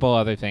about a couple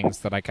other things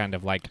that I kind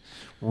of like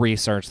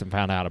researched and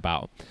found out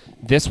about.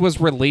 This was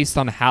released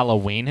on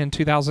Halloween in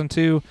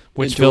 2002,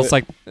 which feels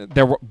like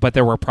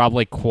there were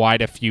probably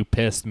quite a few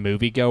pissed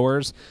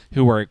moviegoers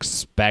who were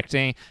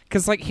expecting.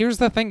 Because like, here's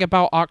the thing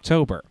about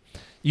October.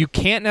 You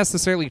can't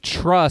necessarily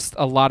trust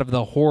a lot of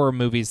the horror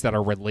movies that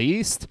are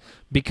released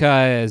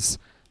because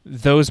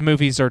those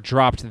movies are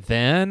dropped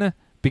then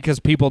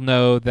because people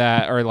know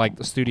that, or like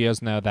the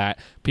studios know that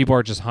people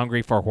are just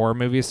hungry for horror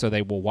movies, so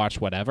they will watch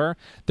whatever.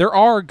 There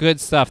are good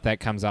stuff that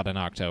comes out in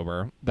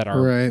October that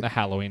are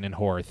Halloween and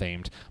horror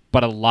themed,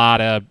 but a lot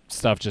of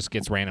stuff just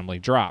gets randomly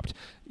dropped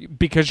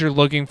because you're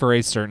looking for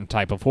a certain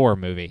type of horror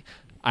movie.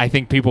 I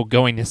think people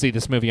going to see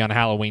this movie on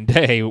Halloween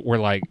Day were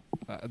like,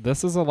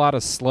 this is a lot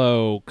of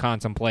slow,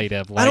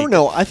 contemplative. Like, I don't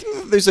know. I think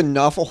that there's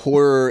enough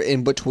horror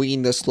in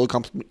between the slow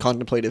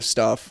contemplative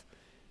stuff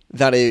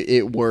that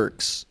it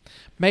works.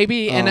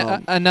 Maybe,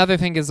 and another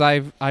thing is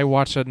I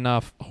watched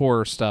enough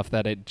horror stuff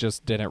that it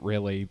just didn't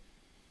really,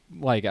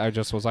 like, I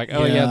just was like,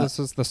 oh yeah, this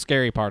is the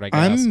scary part, I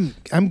guess.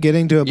 I'm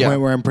getting to a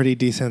point where I'm pretty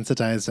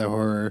desensitized to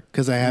horror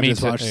because I have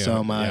just watched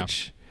so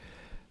much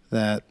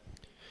that...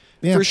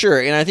 Yeah. For sure,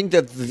 and I think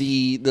that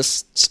the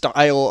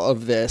style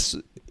of this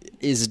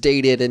is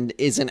dated and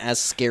isn't as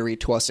scary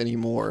to us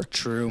anymore.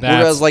 True.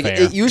 Whereas, like,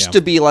 it used to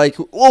be like,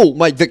 oh,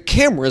 the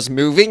camera's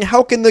moving.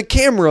 How can the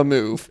camera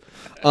move?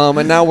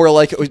 And now we're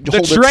like, hold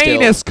the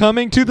train is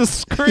coming to the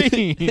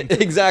screen.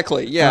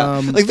 Exactly.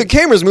 Yeah. Like the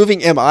camera's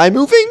moving. Am I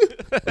moving?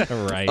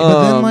 Right.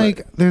 But then,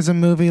 like, there's a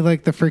movie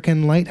like The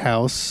Freaking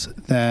Lighthouse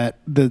that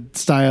the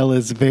style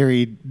is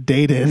very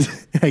dated,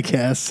 I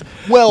guess.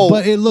 Well,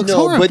 but it looks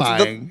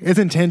horrifying. It's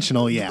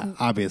intentional,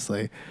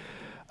 obviously.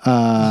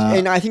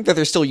 And I think that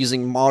they're still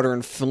using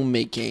modern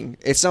filmmaking.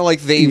 It's not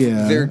like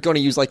they're going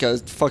to use like a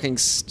fucking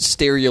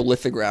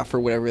stereolithograph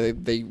or whatever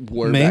they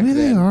were back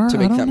then to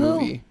make that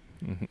movie.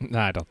 No,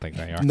 I don't think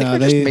they are. No,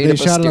 they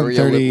shot it on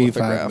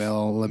 35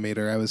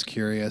 millimeter. I was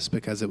curious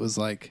because it was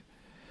like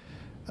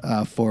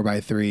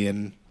 4:3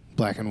 in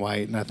black and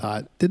white, and I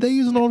thought, did they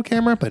use an old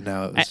camera? But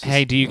no. It was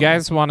hey, do you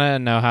guys want to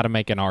know how to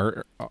make an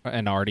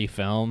arty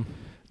film?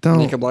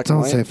 Don't say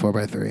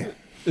 4:3.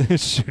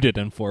 Shoot it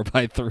in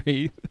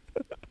 4:3.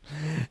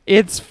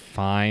 It's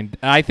fine.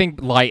 I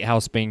think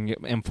Lighthouse being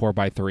in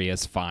 4:3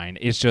 is fine.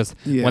 It's just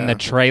when the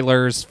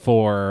trailers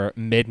for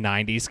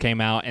mid-90s came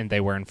out and they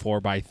were in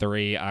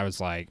 4:3, I was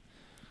like,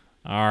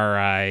 all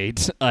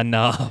right,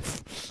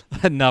 enough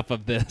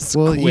of this.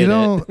 Well, Quit you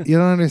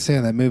don't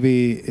understand. That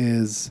movie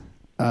is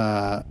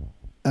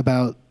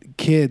about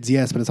kids,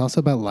 yes, but it's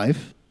also about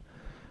life.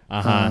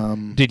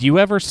 Did you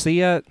ever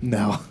see it?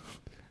 No.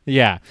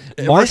 Yeah,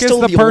 Mark is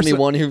the only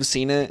one who's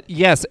seen it.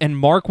 Yes, and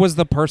Mark was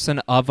the person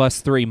of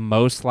us three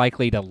most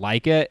likely to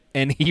like it,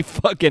 and he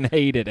fucking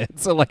hated it.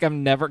 So like,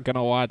 I'm never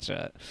gonna watch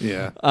it.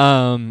 Yeah.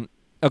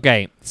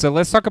 Okay, so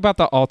let's talk about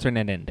the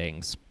alternate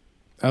endings.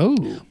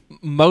 Oh.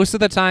 Most of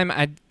the time,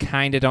 I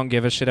kind of don't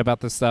give a shit about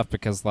this stuff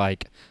because,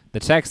 like, the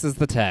text is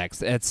the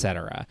text,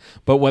 etc.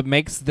 But what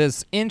makes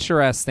this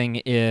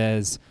interesting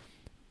is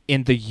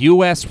in the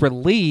U.S.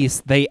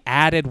 release, they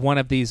added one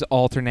of these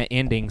alternate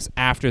endings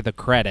after the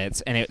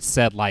credits, and it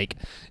said, like,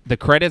 the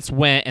credits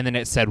went, and then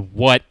it said,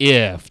 "What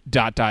if, ...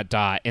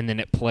 and then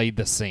it played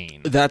the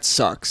scene. That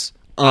sucks.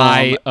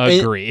 I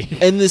agree.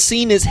 And the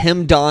scene is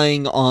him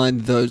dying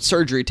on the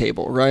surgery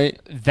table, right?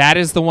 That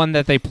is the one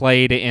that they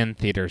played in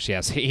theaters,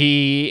 yes.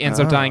 He ends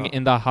up dying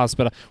in the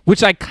hospital,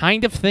 which I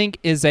kind of think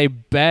is a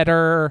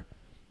better...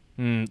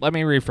 let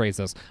me rephrase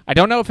this. I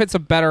don't know if it's a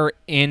better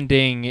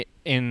ending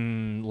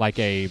in, like,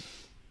 a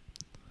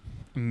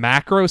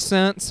macro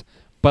sense,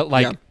 but,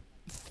 like,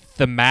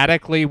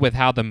 thematically with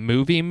how the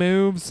movie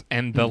moves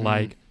and the,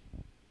 like,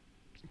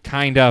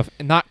 kind of,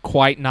 not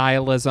quite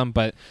nihilism,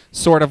 but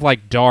sort of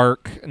like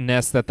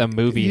darkness that the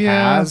movie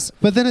has.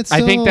 But then it's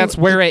I think that's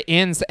where it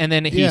ends, and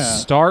then he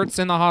starts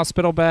in the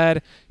hospital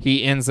bed,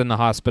 he ends in the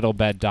hospital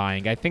bed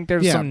dying. I think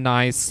there's some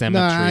nice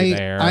symmetry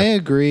there. I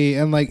agree,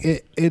 and like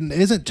it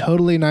isn't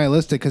totally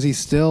nihilistic because he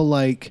still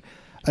like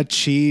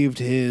achieved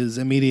his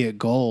immediate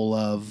goal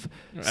of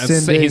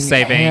sending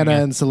Hannah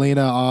and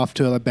Selena off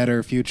to a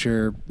better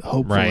future,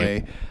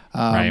 hopefully.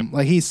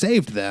 Like he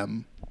saved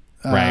them.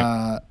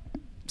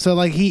 So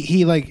like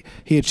he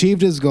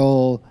achieved his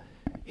goal.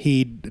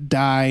 He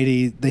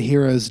died. The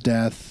hero's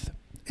death,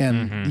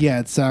 and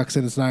it sucks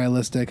and it's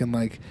nihilistic and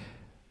like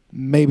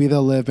maybe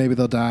they'll live, maybe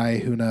they'll die.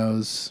 Who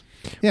knows?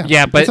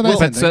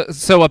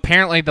 So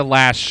apparently the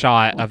last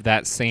shot of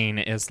that scene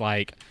is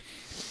like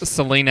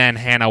Selena and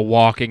Hannah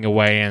walking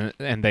away,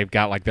 and they've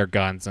got like their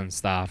guns and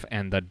stuff,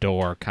 and the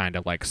door kind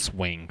of like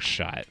swings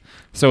shut.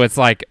 So it's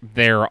like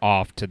they're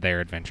off to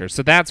their adventure.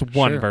 So that's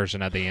one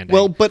version of the ending.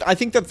 Well, but I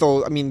think that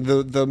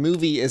the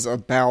movie is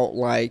about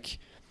like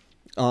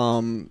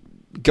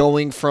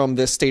going from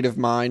this state of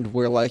mind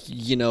where like,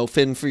 you know,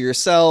 fend for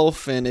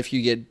yourself, and if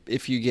you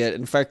get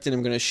infected,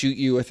 I'm going to shoot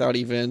you without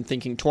even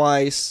thinking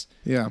twice.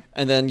 Yeah.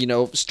 And then, you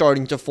know,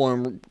 starting to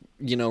form,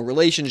 you know,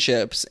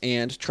 relationships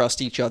and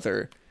trust each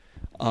other.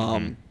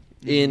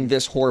 In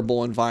this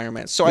horrible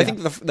environment. So I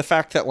think the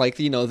fact that like,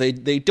 you know,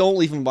 they don't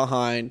leave him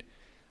behind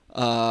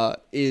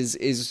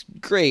is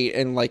great,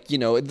 and like, you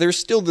know, there's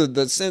still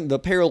the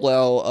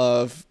parallel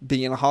of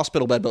being in a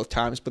hospital bed both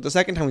times, but the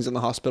second time he's in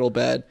the hospital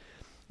bed,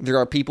 there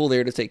are people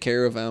there to take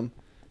care of him,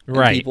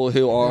 right? People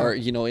who are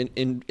you know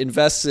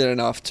invested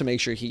enough to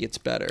make sure he gets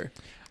better.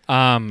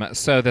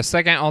 So the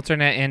second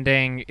alternate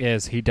ending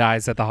is he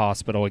dies at the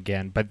hospital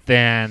again, but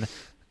then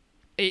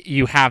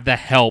you have the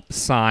help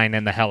sign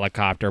in the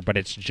helicopter, but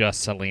it's just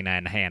Selena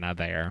and Hannah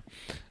there.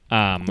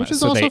 Which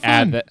is so also they fun.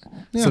 add that.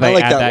 Yeah. So they I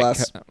like add that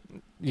less.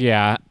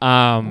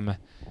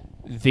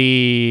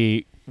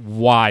 The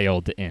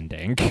wild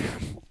ending.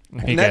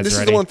 This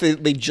is the one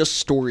they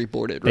just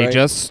storyboarded, right? They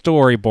just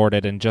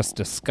storyboarded and just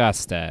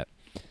discussed it.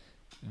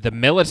 The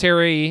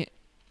military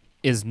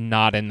is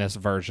not in this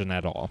version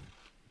at all.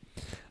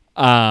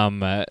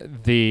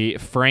 The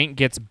Frank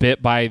gets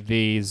bit by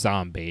the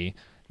zombie.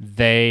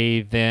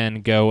 They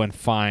then go and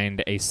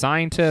find a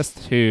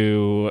scientist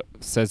who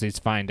says he's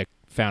found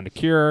a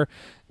cure.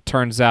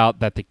 Turns out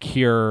that the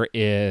cure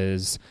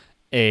is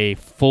a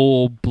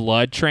full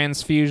blood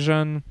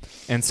transfusion,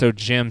 and so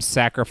Jim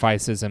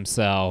sacrifices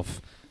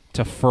himself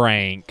to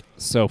Frank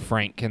so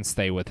Frank can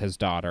stay with his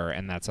daughter,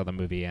 and that's how the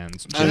movie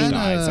ends. Jim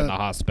dies in the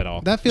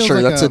hospital. That feels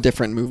that's a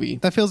different movie.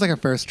 That feels like a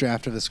first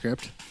draft of the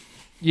script.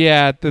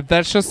 Yeah,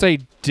 that's just a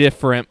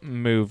different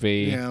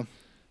movie. Yeah.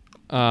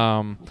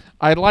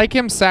 I like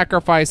him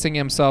sacrificing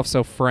himself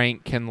so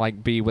Frank can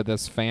like be with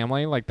his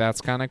family. Like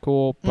that's kind of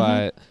cool,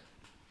 but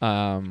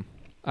I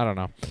don't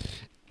know.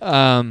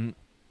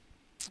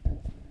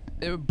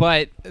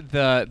 But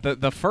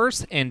the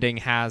first ending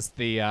has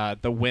the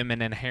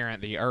women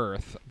inherit the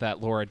earth that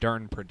Laura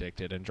Dern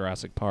predicted in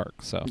Jurassic Park.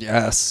 So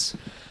Yes.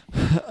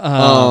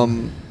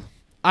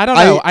 I don't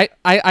know.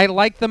 I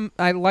like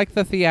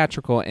the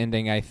theatrical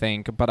ending, I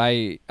think, but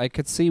I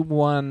could see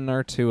one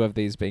or two of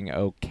these being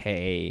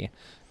okay.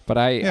 But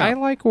I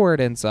like where it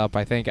ends up,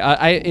 I think.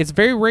 It's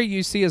very rare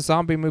you see a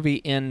zombie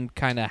movie end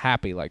kind of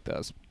happy like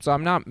this. So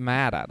I'm not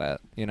mad at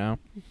it, you know?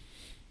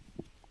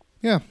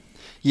 Yeah.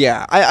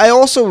 Yeah. I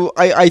also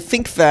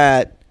think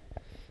that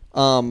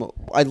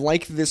I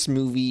like this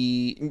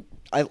movie.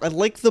 I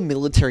like the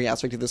military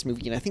aspect of this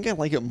movie, and I think I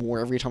like it more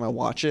every time I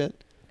watch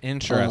it.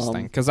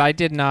 Interesting, because I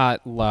did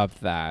not love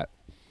that.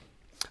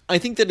 I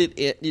think that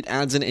it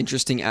adds an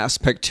interesting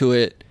aspect to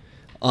it,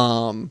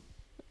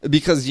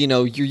 because you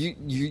know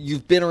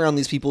you've been around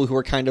these people who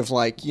are kind of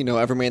like, you know,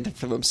 every man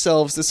for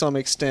themselves to some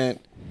extent,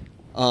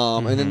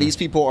 and then these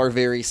people are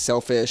very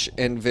selfish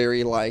and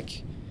very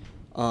like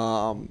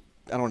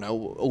I don't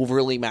know,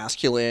 overly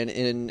masculine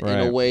in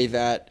a way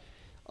that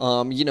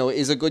you know,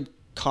 is a good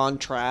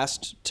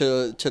contrast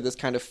to this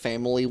kind of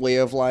family way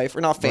of life,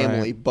 or not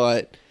family,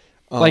 but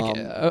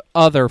like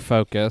other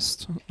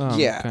focused.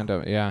 Yeah. Kind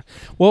of, yeah.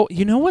 Well,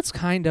 you know what's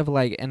kind of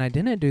like, and I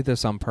didn't do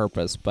this on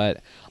purpose,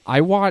 but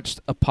I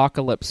watched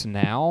Apocalypse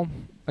Now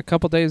a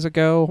couple days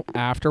ago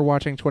after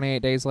watching 28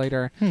 Days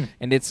Later,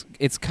 and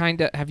it's kind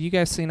of. Have you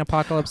guys seen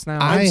Apocalypse Now?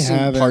 I I've seen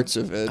haven't. parts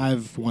of it.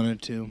 I've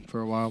wanted to for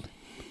a while.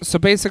 So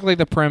basically,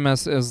 the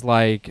premise is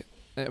like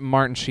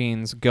Martin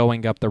Sheen's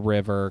going up the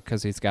river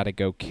because he's got to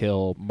go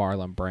kill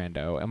Marlon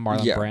Brando, and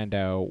Marlon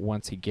Brando,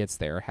 once he gets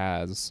there,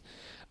 has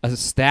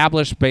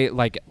established and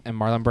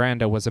Marlon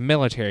Brando was a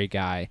military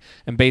guy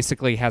and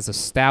basically has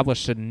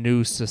established a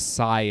new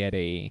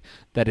society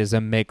that is a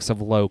mix of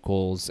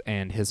locals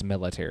and his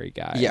military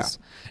guys. Yeah.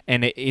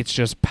 And it's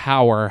just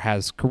power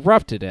has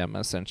corrupted him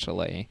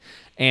essentially.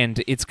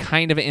 And it's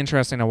kind of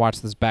interesting to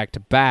watch this back to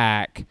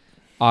back.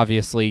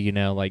 Obviously,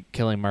 like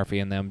Cillian Murphy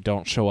and them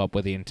don't show up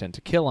with the intent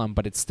to kill him,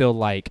 but it's still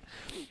like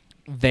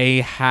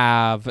they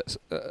have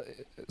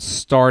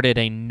started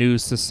a new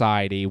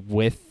society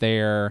with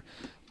their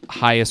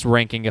highest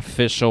ranking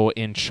official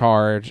in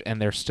charge, and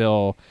they're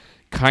still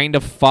kind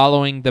of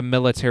following the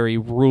military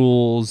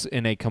rules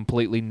in a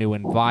completely new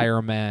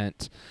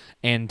environment.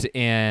 And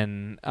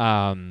in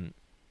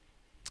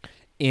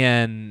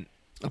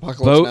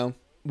Apocalypse Now.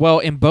 Well,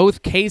 in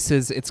both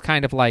cases, it's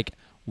kind of like,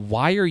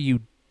 why are you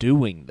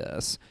doing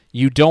this?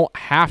 You don't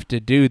have to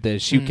do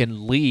this. You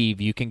can leave.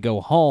 You can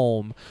go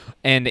home.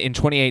 And in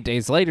 28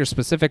 Days Later,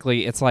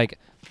 specifically, it's like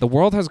the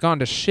world has gone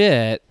to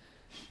shit,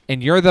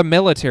 and you're the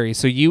military,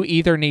 so you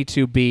either need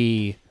to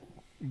be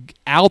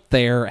out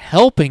there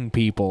helping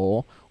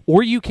people,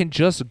 or you can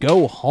just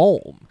go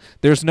home.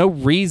 There's no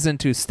reason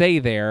to stay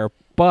there,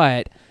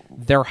 but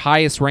their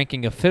highest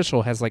ranking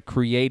official has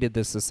created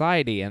this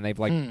society, and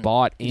they've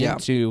bought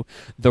into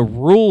the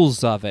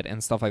rules of it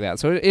and stuff like that.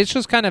 So it's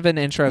just kind of an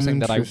interesting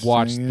that I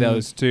watched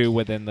those two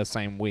within the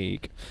same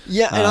week.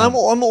 Yeah, and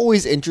I'm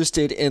always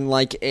interested in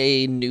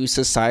a new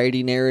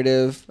society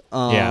narrative.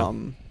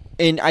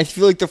 And I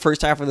feel like the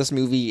first half of this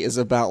movie is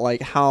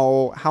about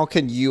how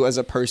can you as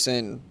a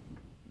person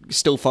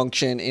still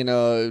function in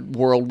a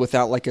world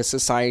without a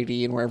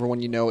society and where everyone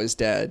is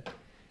dead.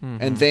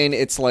 And then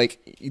it's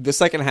the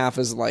second half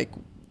is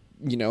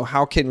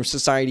how can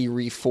society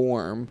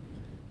reform,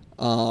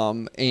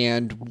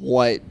 and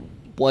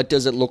what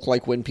does it look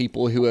like when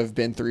people who have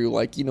been through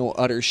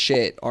utter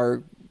shit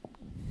are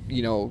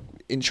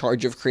in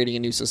charge of creating a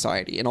new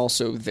society, and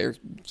also they're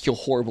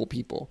horrible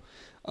people.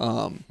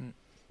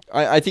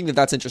 I think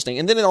that's interesting,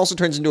 and then it also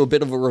turns into a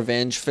bit of a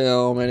revenge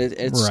film, and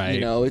it's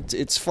right.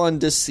 It's fun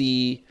to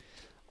see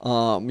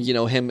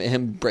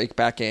him break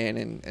back in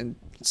and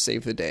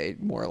save the day,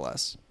 more or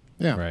less.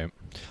 Yeah. Right.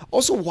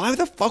 Also, why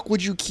the fuck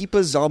would you keep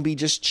a zombie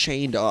just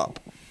chained up?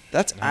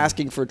 That's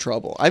asking for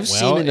trouble. I've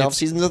seen enough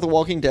seasons of The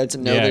Walking Dead to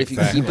know that if you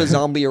keep a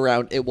zombie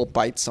around, it will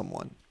bite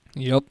someone.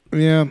 Yep.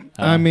 Yeah.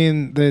 I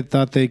mean, they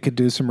thought they could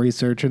do some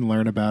research and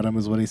learn about him,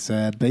 is what he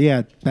said. But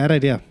yeah, bad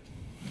idea.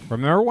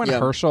 Remember when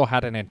Herschel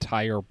had an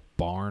entire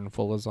barn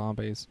full of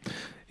zombies?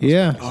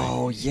 Yeah.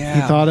 Oh,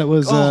 yeah. He thought it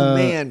was...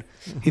 man.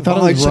 He thought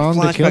it was wrong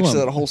to kill him. To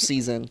that whole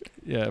season.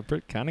 Yeah,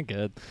 kind of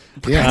good.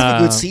 Yeah. Kind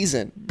of a good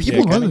season.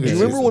 People, do you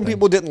remember when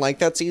people didn't like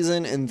that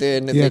season, and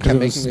then they kept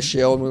making the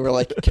show, and we were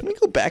like, can we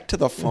go back to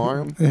the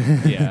farm?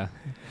 Yeah.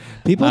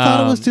 People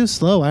thought it was too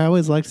slow. I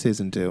always liked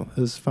season 2. It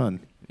was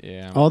fun.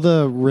 Yeah. All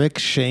the Rick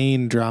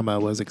Shane drama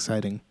was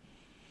exciting.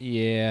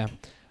 Yeah.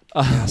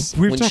 Yes.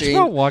 We've When talked Shane-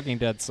 about Walking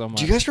Dead so much.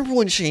 Do you guys remember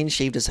when Shane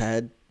shaved his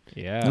head?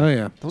 Yeah. Oh,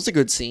 yeah. That was a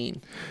good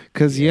scene.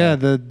 Because,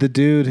 the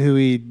dude who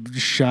he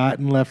shot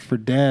and left for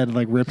dead,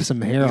 ripped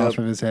some hair off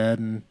of his head,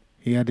 and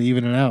he had to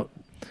even it out.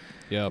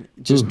 Yep.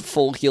 Just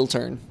full heel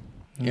turn.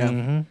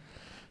 Yeah.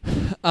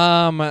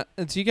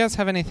 Mm-hmm. Do you guys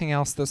have anything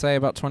else to say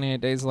about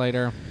 28 Days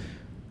Later?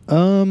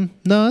 No,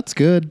 it's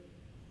good.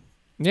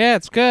 Yeah,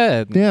 it's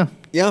good. Yeah.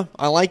 Yeah,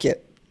 I like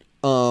it.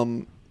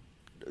 To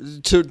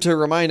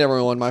remind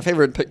everyone, my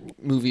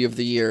favorite movie of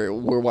the year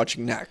we're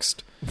watching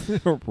next.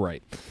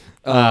 Right.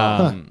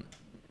 But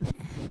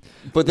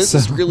this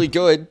is really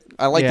good.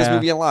 I like this Yeah.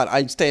 movie a lot.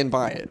 I stand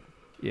by it.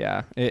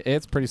 Yeah,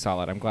 it's pretty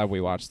solid. I'm glad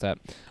we watched that.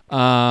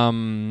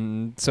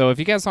 So if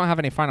you guys don't have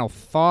any final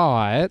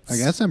thoughts, I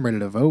guess I'm ready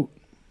to vote.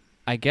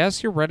 I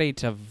guess you're ready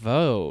to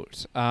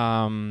vote.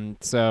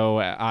 So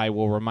I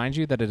will remind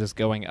you that it is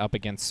going up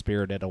against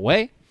Spirited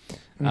Away,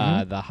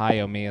 the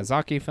Hayao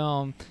Miyazaki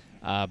film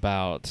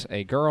about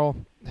a girl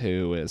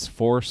who is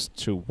forced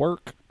to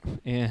work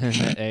in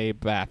a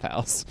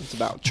bathhouse. It's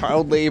about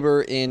child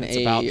labor It's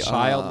about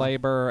child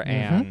labor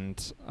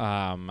and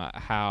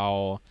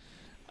how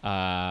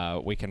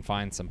we can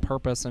find some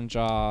purpose in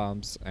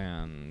jobs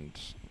and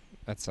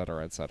et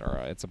cetera, et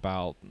cetera. It's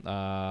about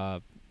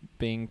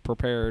being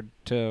prepared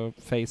to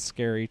face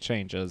scary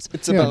changes.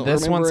 It's about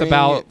this one's remembering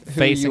about who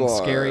facing you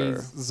scary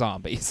are.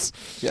 zombies.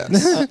 Yes.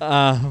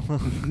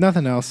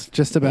 Nothing else.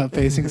 Just about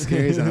facing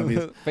scary zombies.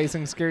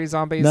 Facing scary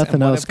zombies. Nothing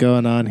and else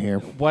going on here.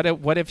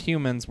 What if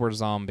humans were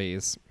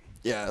zombies?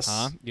 Yes.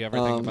 Huh? You ever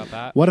think about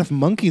that? What if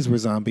monkeys were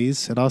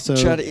zombies? It also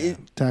Chad,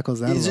 tackles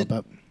that a is little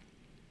it- bit.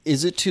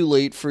 Is it too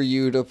late for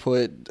you to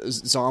put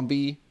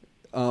Zombie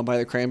by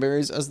the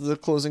Cranberries as the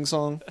closing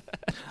song?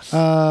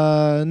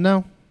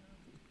 No.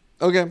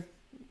 Okay.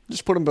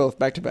 Just put them both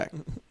back to back.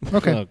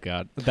 Okay. Oh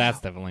God, that's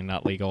definitely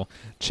not legal.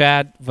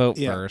 Chad, vote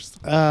first.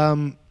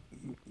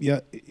 Yeah.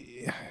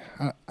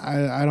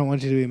 I don't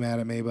want you to be mad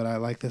at me, but I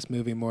like this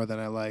movie more than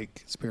I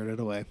like Spirited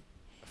Away.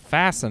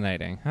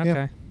 Fascinating.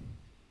 Okay.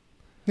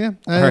 Yeah,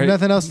 I All have right.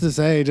 nothing else to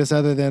say, just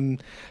other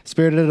than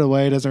Spirited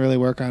Away doesn't really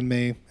work on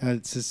me.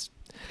 It's just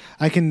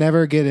I can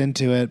never get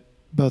into it.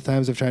 Both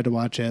times I've tried to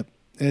watch it.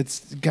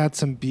 It's got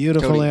some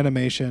beautiful Cody.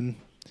 animation.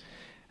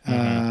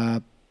 Mm-hmm.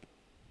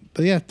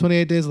 But yeah,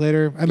 28 days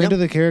later, I'm Yep. into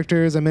the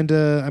characters. I'm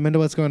into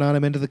what's going on.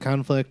 I'm into the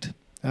conflict.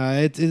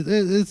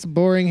 It's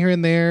boring here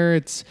and there.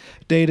 It's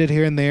dated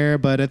here and there,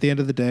 but at the end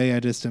of the day, I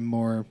just am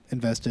more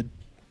invested.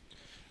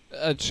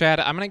 Chad,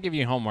 I'm going to give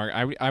you homework.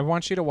 I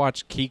want you to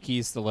watch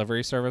Kiki's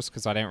Delivery Service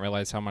because I didn't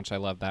realize how much I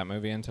loved that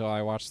movie until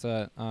I watched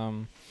it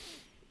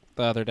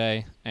the other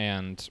day,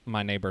 and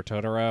My Neighbor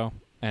Totoro.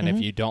 And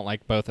if you don't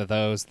like both of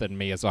those, then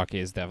Miyazaki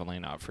is definitely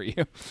not for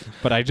you.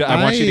 But I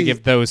want you to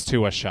give those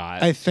two a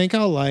shot. I think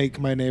I'll like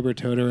My Neighbor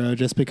Totoro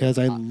just because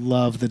I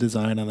love the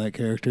design on that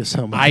character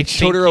so much. I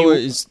think Totoro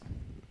is.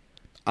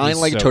 I He's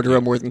like so Totoro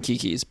good. more than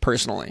Kiki's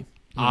personally.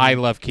 I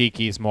love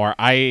Kiki's more.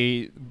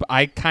 I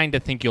kind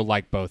of think you'll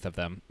like both of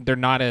them. They're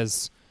not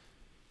as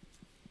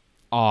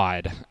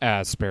odd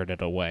as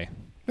Spirited Away.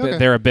 Okay.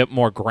 They're a bit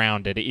more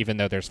grounded, even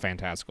though there's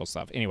fantastical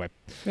stuff. Anyway,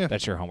 Yeah.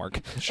 that's your homework.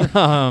 Sure.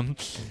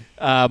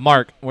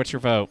 Mark, what's your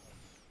vote?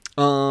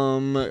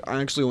 I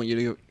actually want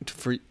you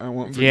to. I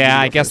want. For you Yeah,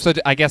 to I go guess first.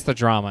 I guess the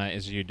drama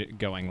is you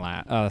going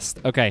last.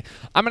 Okay,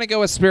 I'm gonna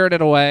go with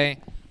Spirited Away.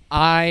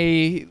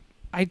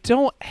 I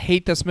don't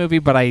hate this movie,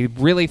 but I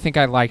really think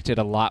I liked it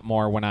a lot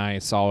more when I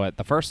saw it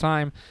the first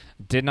time.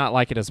 Did not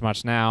like it as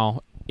much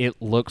now. It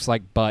looks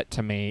like butt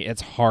to me.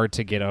 It's hard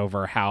to get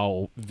over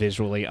how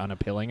visually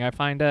unappealing I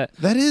find it.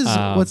 That is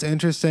what's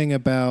interesting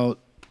about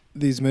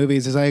these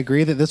movies is I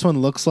agree that this one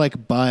looks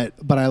like butt,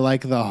 but I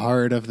like the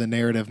heart of the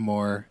narrative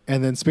more.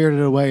 And then Spirited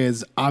Away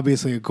is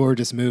obviously a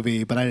gorgeous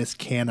movie, but I just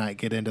cannot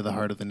get into the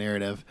heart of the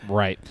narrative.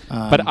 Right.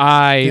 But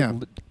yeah.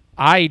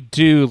 I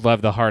do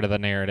love the heart of the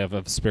narrative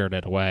of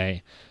Spirited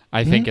Away.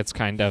 I think it's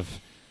kind of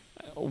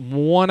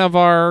one of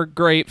our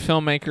great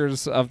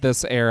filmmakers of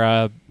this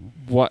era,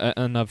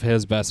 one of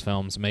his best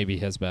films, maybe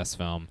his best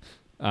film.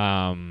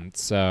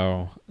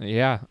 So,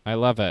 yeah, I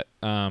love it.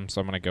 So I'm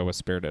going to go with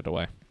Spirited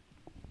Away.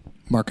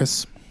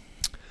 Marcus?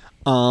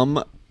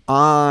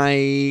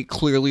 I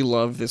clearly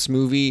love this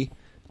movie.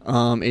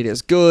 It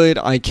is good.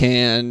 I'm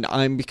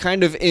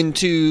kind of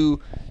into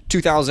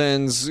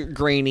 2000s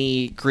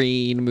grainy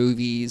green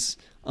movies.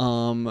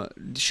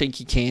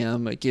 Shaky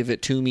cam, give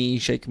it to me,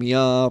 shake me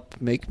up,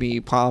 make me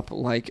pop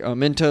like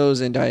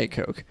Mentos and Diet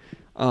Coke.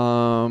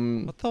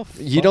 What the fuck?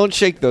 You don't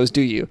shake those,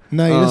 do you?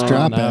 No, you just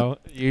drop No,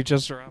 it. you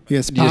just drop it. You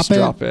just You pop just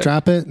it,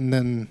 drop it, and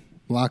then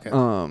lock it.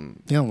 You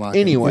don't lock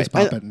Anyway, it. You just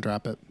pop it and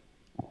drop it.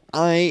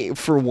 I,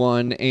 for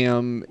one,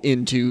 am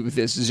into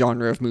this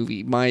genre of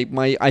movie.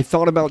 I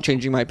thought about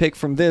changing my pick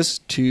from this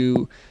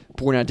to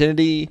Born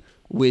Identity,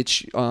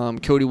 which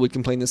Cody would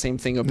complain the same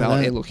thing about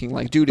That- it looking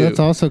like doo-doo. That's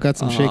also got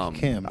some shaky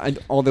cam.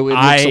 Although it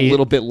looks a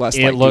little bit less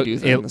like doo-doo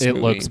than this it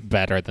movie. looks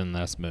better than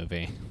this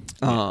movie.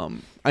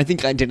 I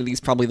think Identity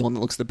is probably the one that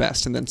looks the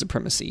best, and then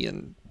Supremacy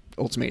and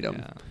Ultimatum.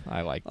 Yeah,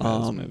 I like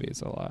those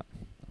movies a lot.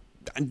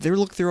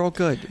 They're all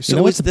good. So You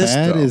know what's is this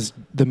bad though. is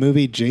the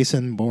movie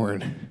Jason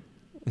Bourne.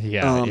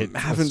 Yeah,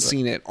 Haven't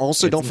seen it.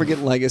 Also, don't forget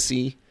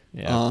Legacy.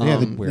 Yeah.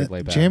 Yeah,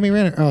 weirdly bad. Jeremy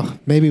Renner. Oh,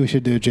 maybe we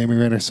should do a Jeremy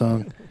Renner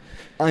song.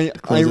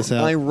 Close this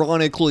out.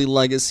 Ironically,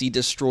 Legacy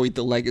destroyed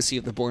the legacy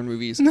of the Bourne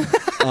movies.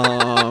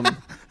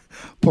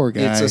 Poor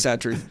guy. It's a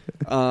sad truth.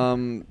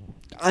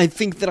 I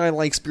think that I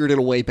like Spirited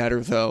Away better,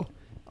 though.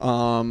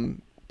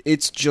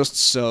 It's just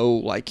so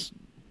like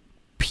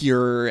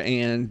pure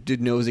and it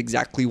knows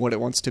exactly what it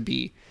wants to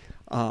be,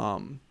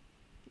 and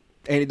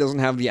it doesn't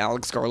have the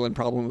Alex Garland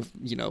problem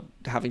of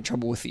having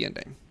trouble with the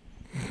ending.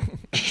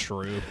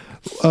 True.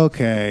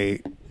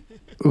 Okay.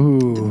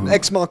 Ooh.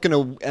 Ex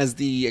Machina as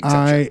the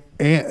exception.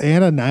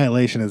 And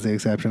Annihilation is the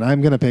exception.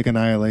 I'm going to pick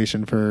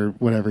Annihilation for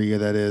whatever year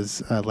that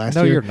is. Last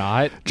No, year. you're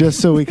not. Just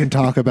so we can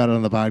talk about it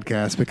on the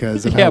podcast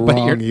because of Yeah, how but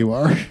wrong you're- you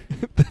are.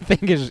 The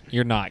thing is,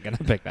 you're not gonna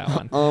pick that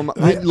one.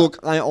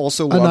 I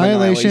also love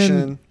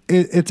Annihilation.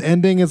 Its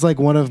ending is like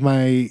one of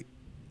my.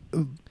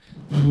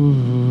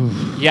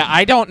 Yeah,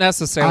 I don't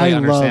necessarily I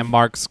understand love-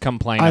 Mark's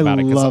complaint I about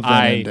it because love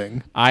that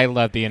ending. I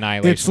love the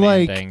Annihilation It's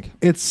like ending.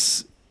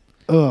 it's.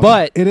 Ugh.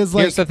 But it is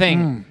like here's the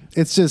thing.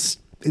 it's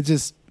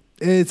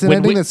an When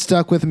ending we- that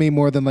stuck with me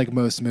more than like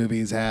most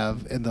movies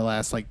have in the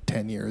last like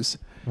 10 years.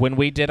 When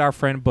we did our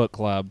friend book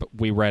club,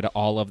 we read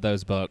all of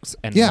those books.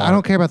 And Yeah, Mark I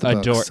don't care about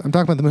the books. I'm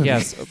talking about the movie.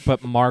 Yes,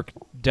 but Mark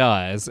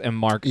does, and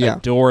Mark Yeah.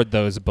 adored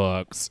those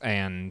books,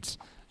 and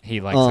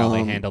he likes how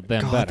they handled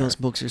them God, better. those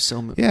books are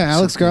so. Yeah,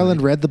 Alex so Garland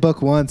good. read the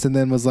book once and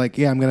then was like,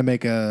 "Yeah, I'm gonna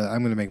make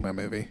my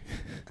movie."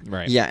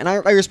 Right. Yeah, and I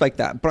respect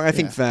that, but I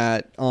think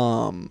that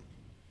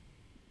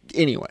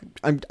Anyway,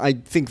 I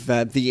think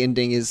that the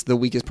ending is the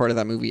weakest part of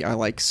that movie. I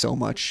like so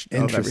much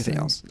of everything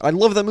else. I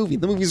love that movie.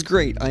 The movie's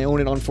great. I own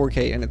it on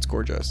 4K and it's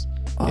gorgeous.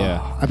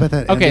 Yeah. I bet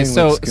that Okay, ending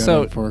so- looks good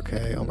so- on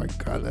 4K. Oh my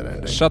god, that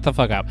ending. Shut the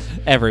fuck up,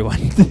 everyone.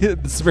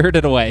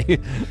 Spirited Away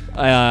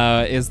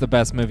is the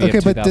best movie. Okay,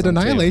 of but did 2002.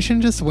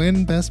 Annihilation just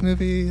win best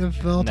movie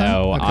of all time?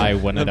 No, Okay. I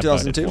wouldn't have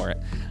voted 2002? for it.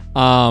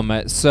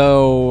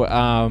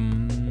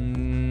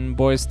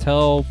 Boys,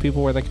 tell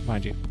people where they can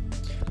find you.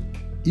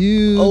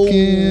 You Oh.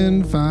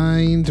 can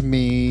find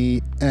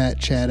me at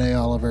Chad A.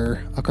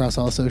 Oliver across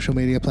all social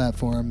media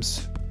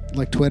platforms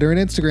like Twitter and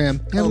Instagram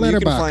and You can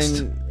Letterboxd.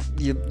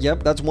 find,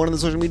 yep, that's one of the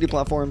social media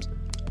platforms.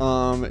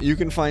 You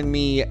can find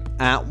me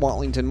at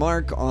Watlington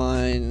Mark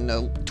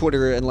on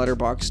Twitter and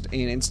Letterboxd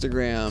and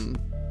Instagram.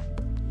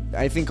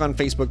 I think on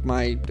Facebook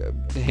my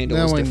handle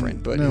is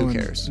different, but who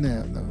cares?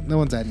 No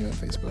one's adding you on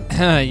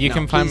Facebook. You No,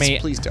 can find please, me.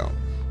 Please don't.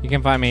 You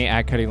can find me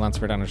at Cody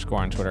Lunsford _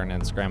 on Twitter and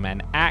Instagram,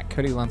 and at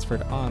Cody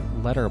Lunsford on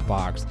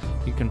Letterboxd.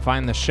 You can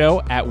find the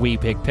show at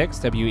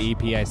WePickPicks,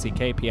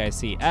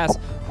 WePickPics,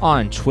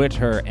 on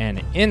Twitter and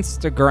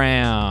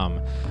Instagram.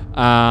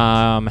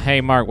 Hey,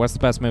 Mark, what's the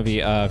best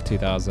movie of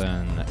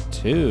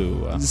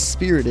 2002?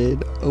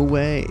 Spirited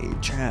Away,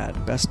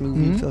 Chad. Best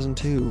movie of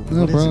 2002.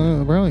 No, What is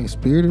it? Brownie,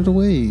 Spirited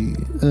Away.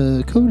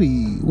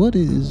 Cody, what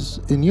is,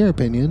 in your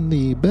opinion,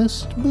 the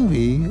best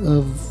movie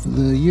of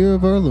the year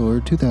of our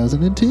Lord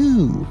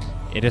 2002?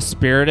 It is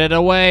Spirited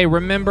Away.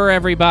 Remember,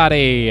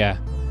 everybody,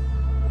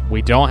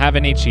 we don't have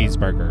any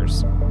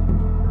cheeseburgers.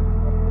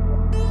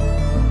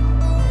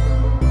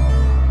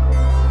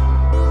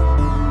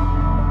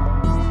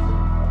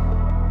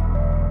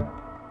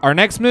 Our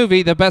next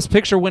movie, the Best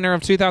Picture winner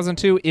of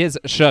 2002, is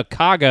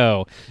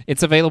Chicago.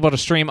 It's available to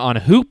stream on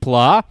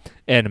Hoopla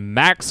and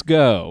Max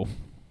Go.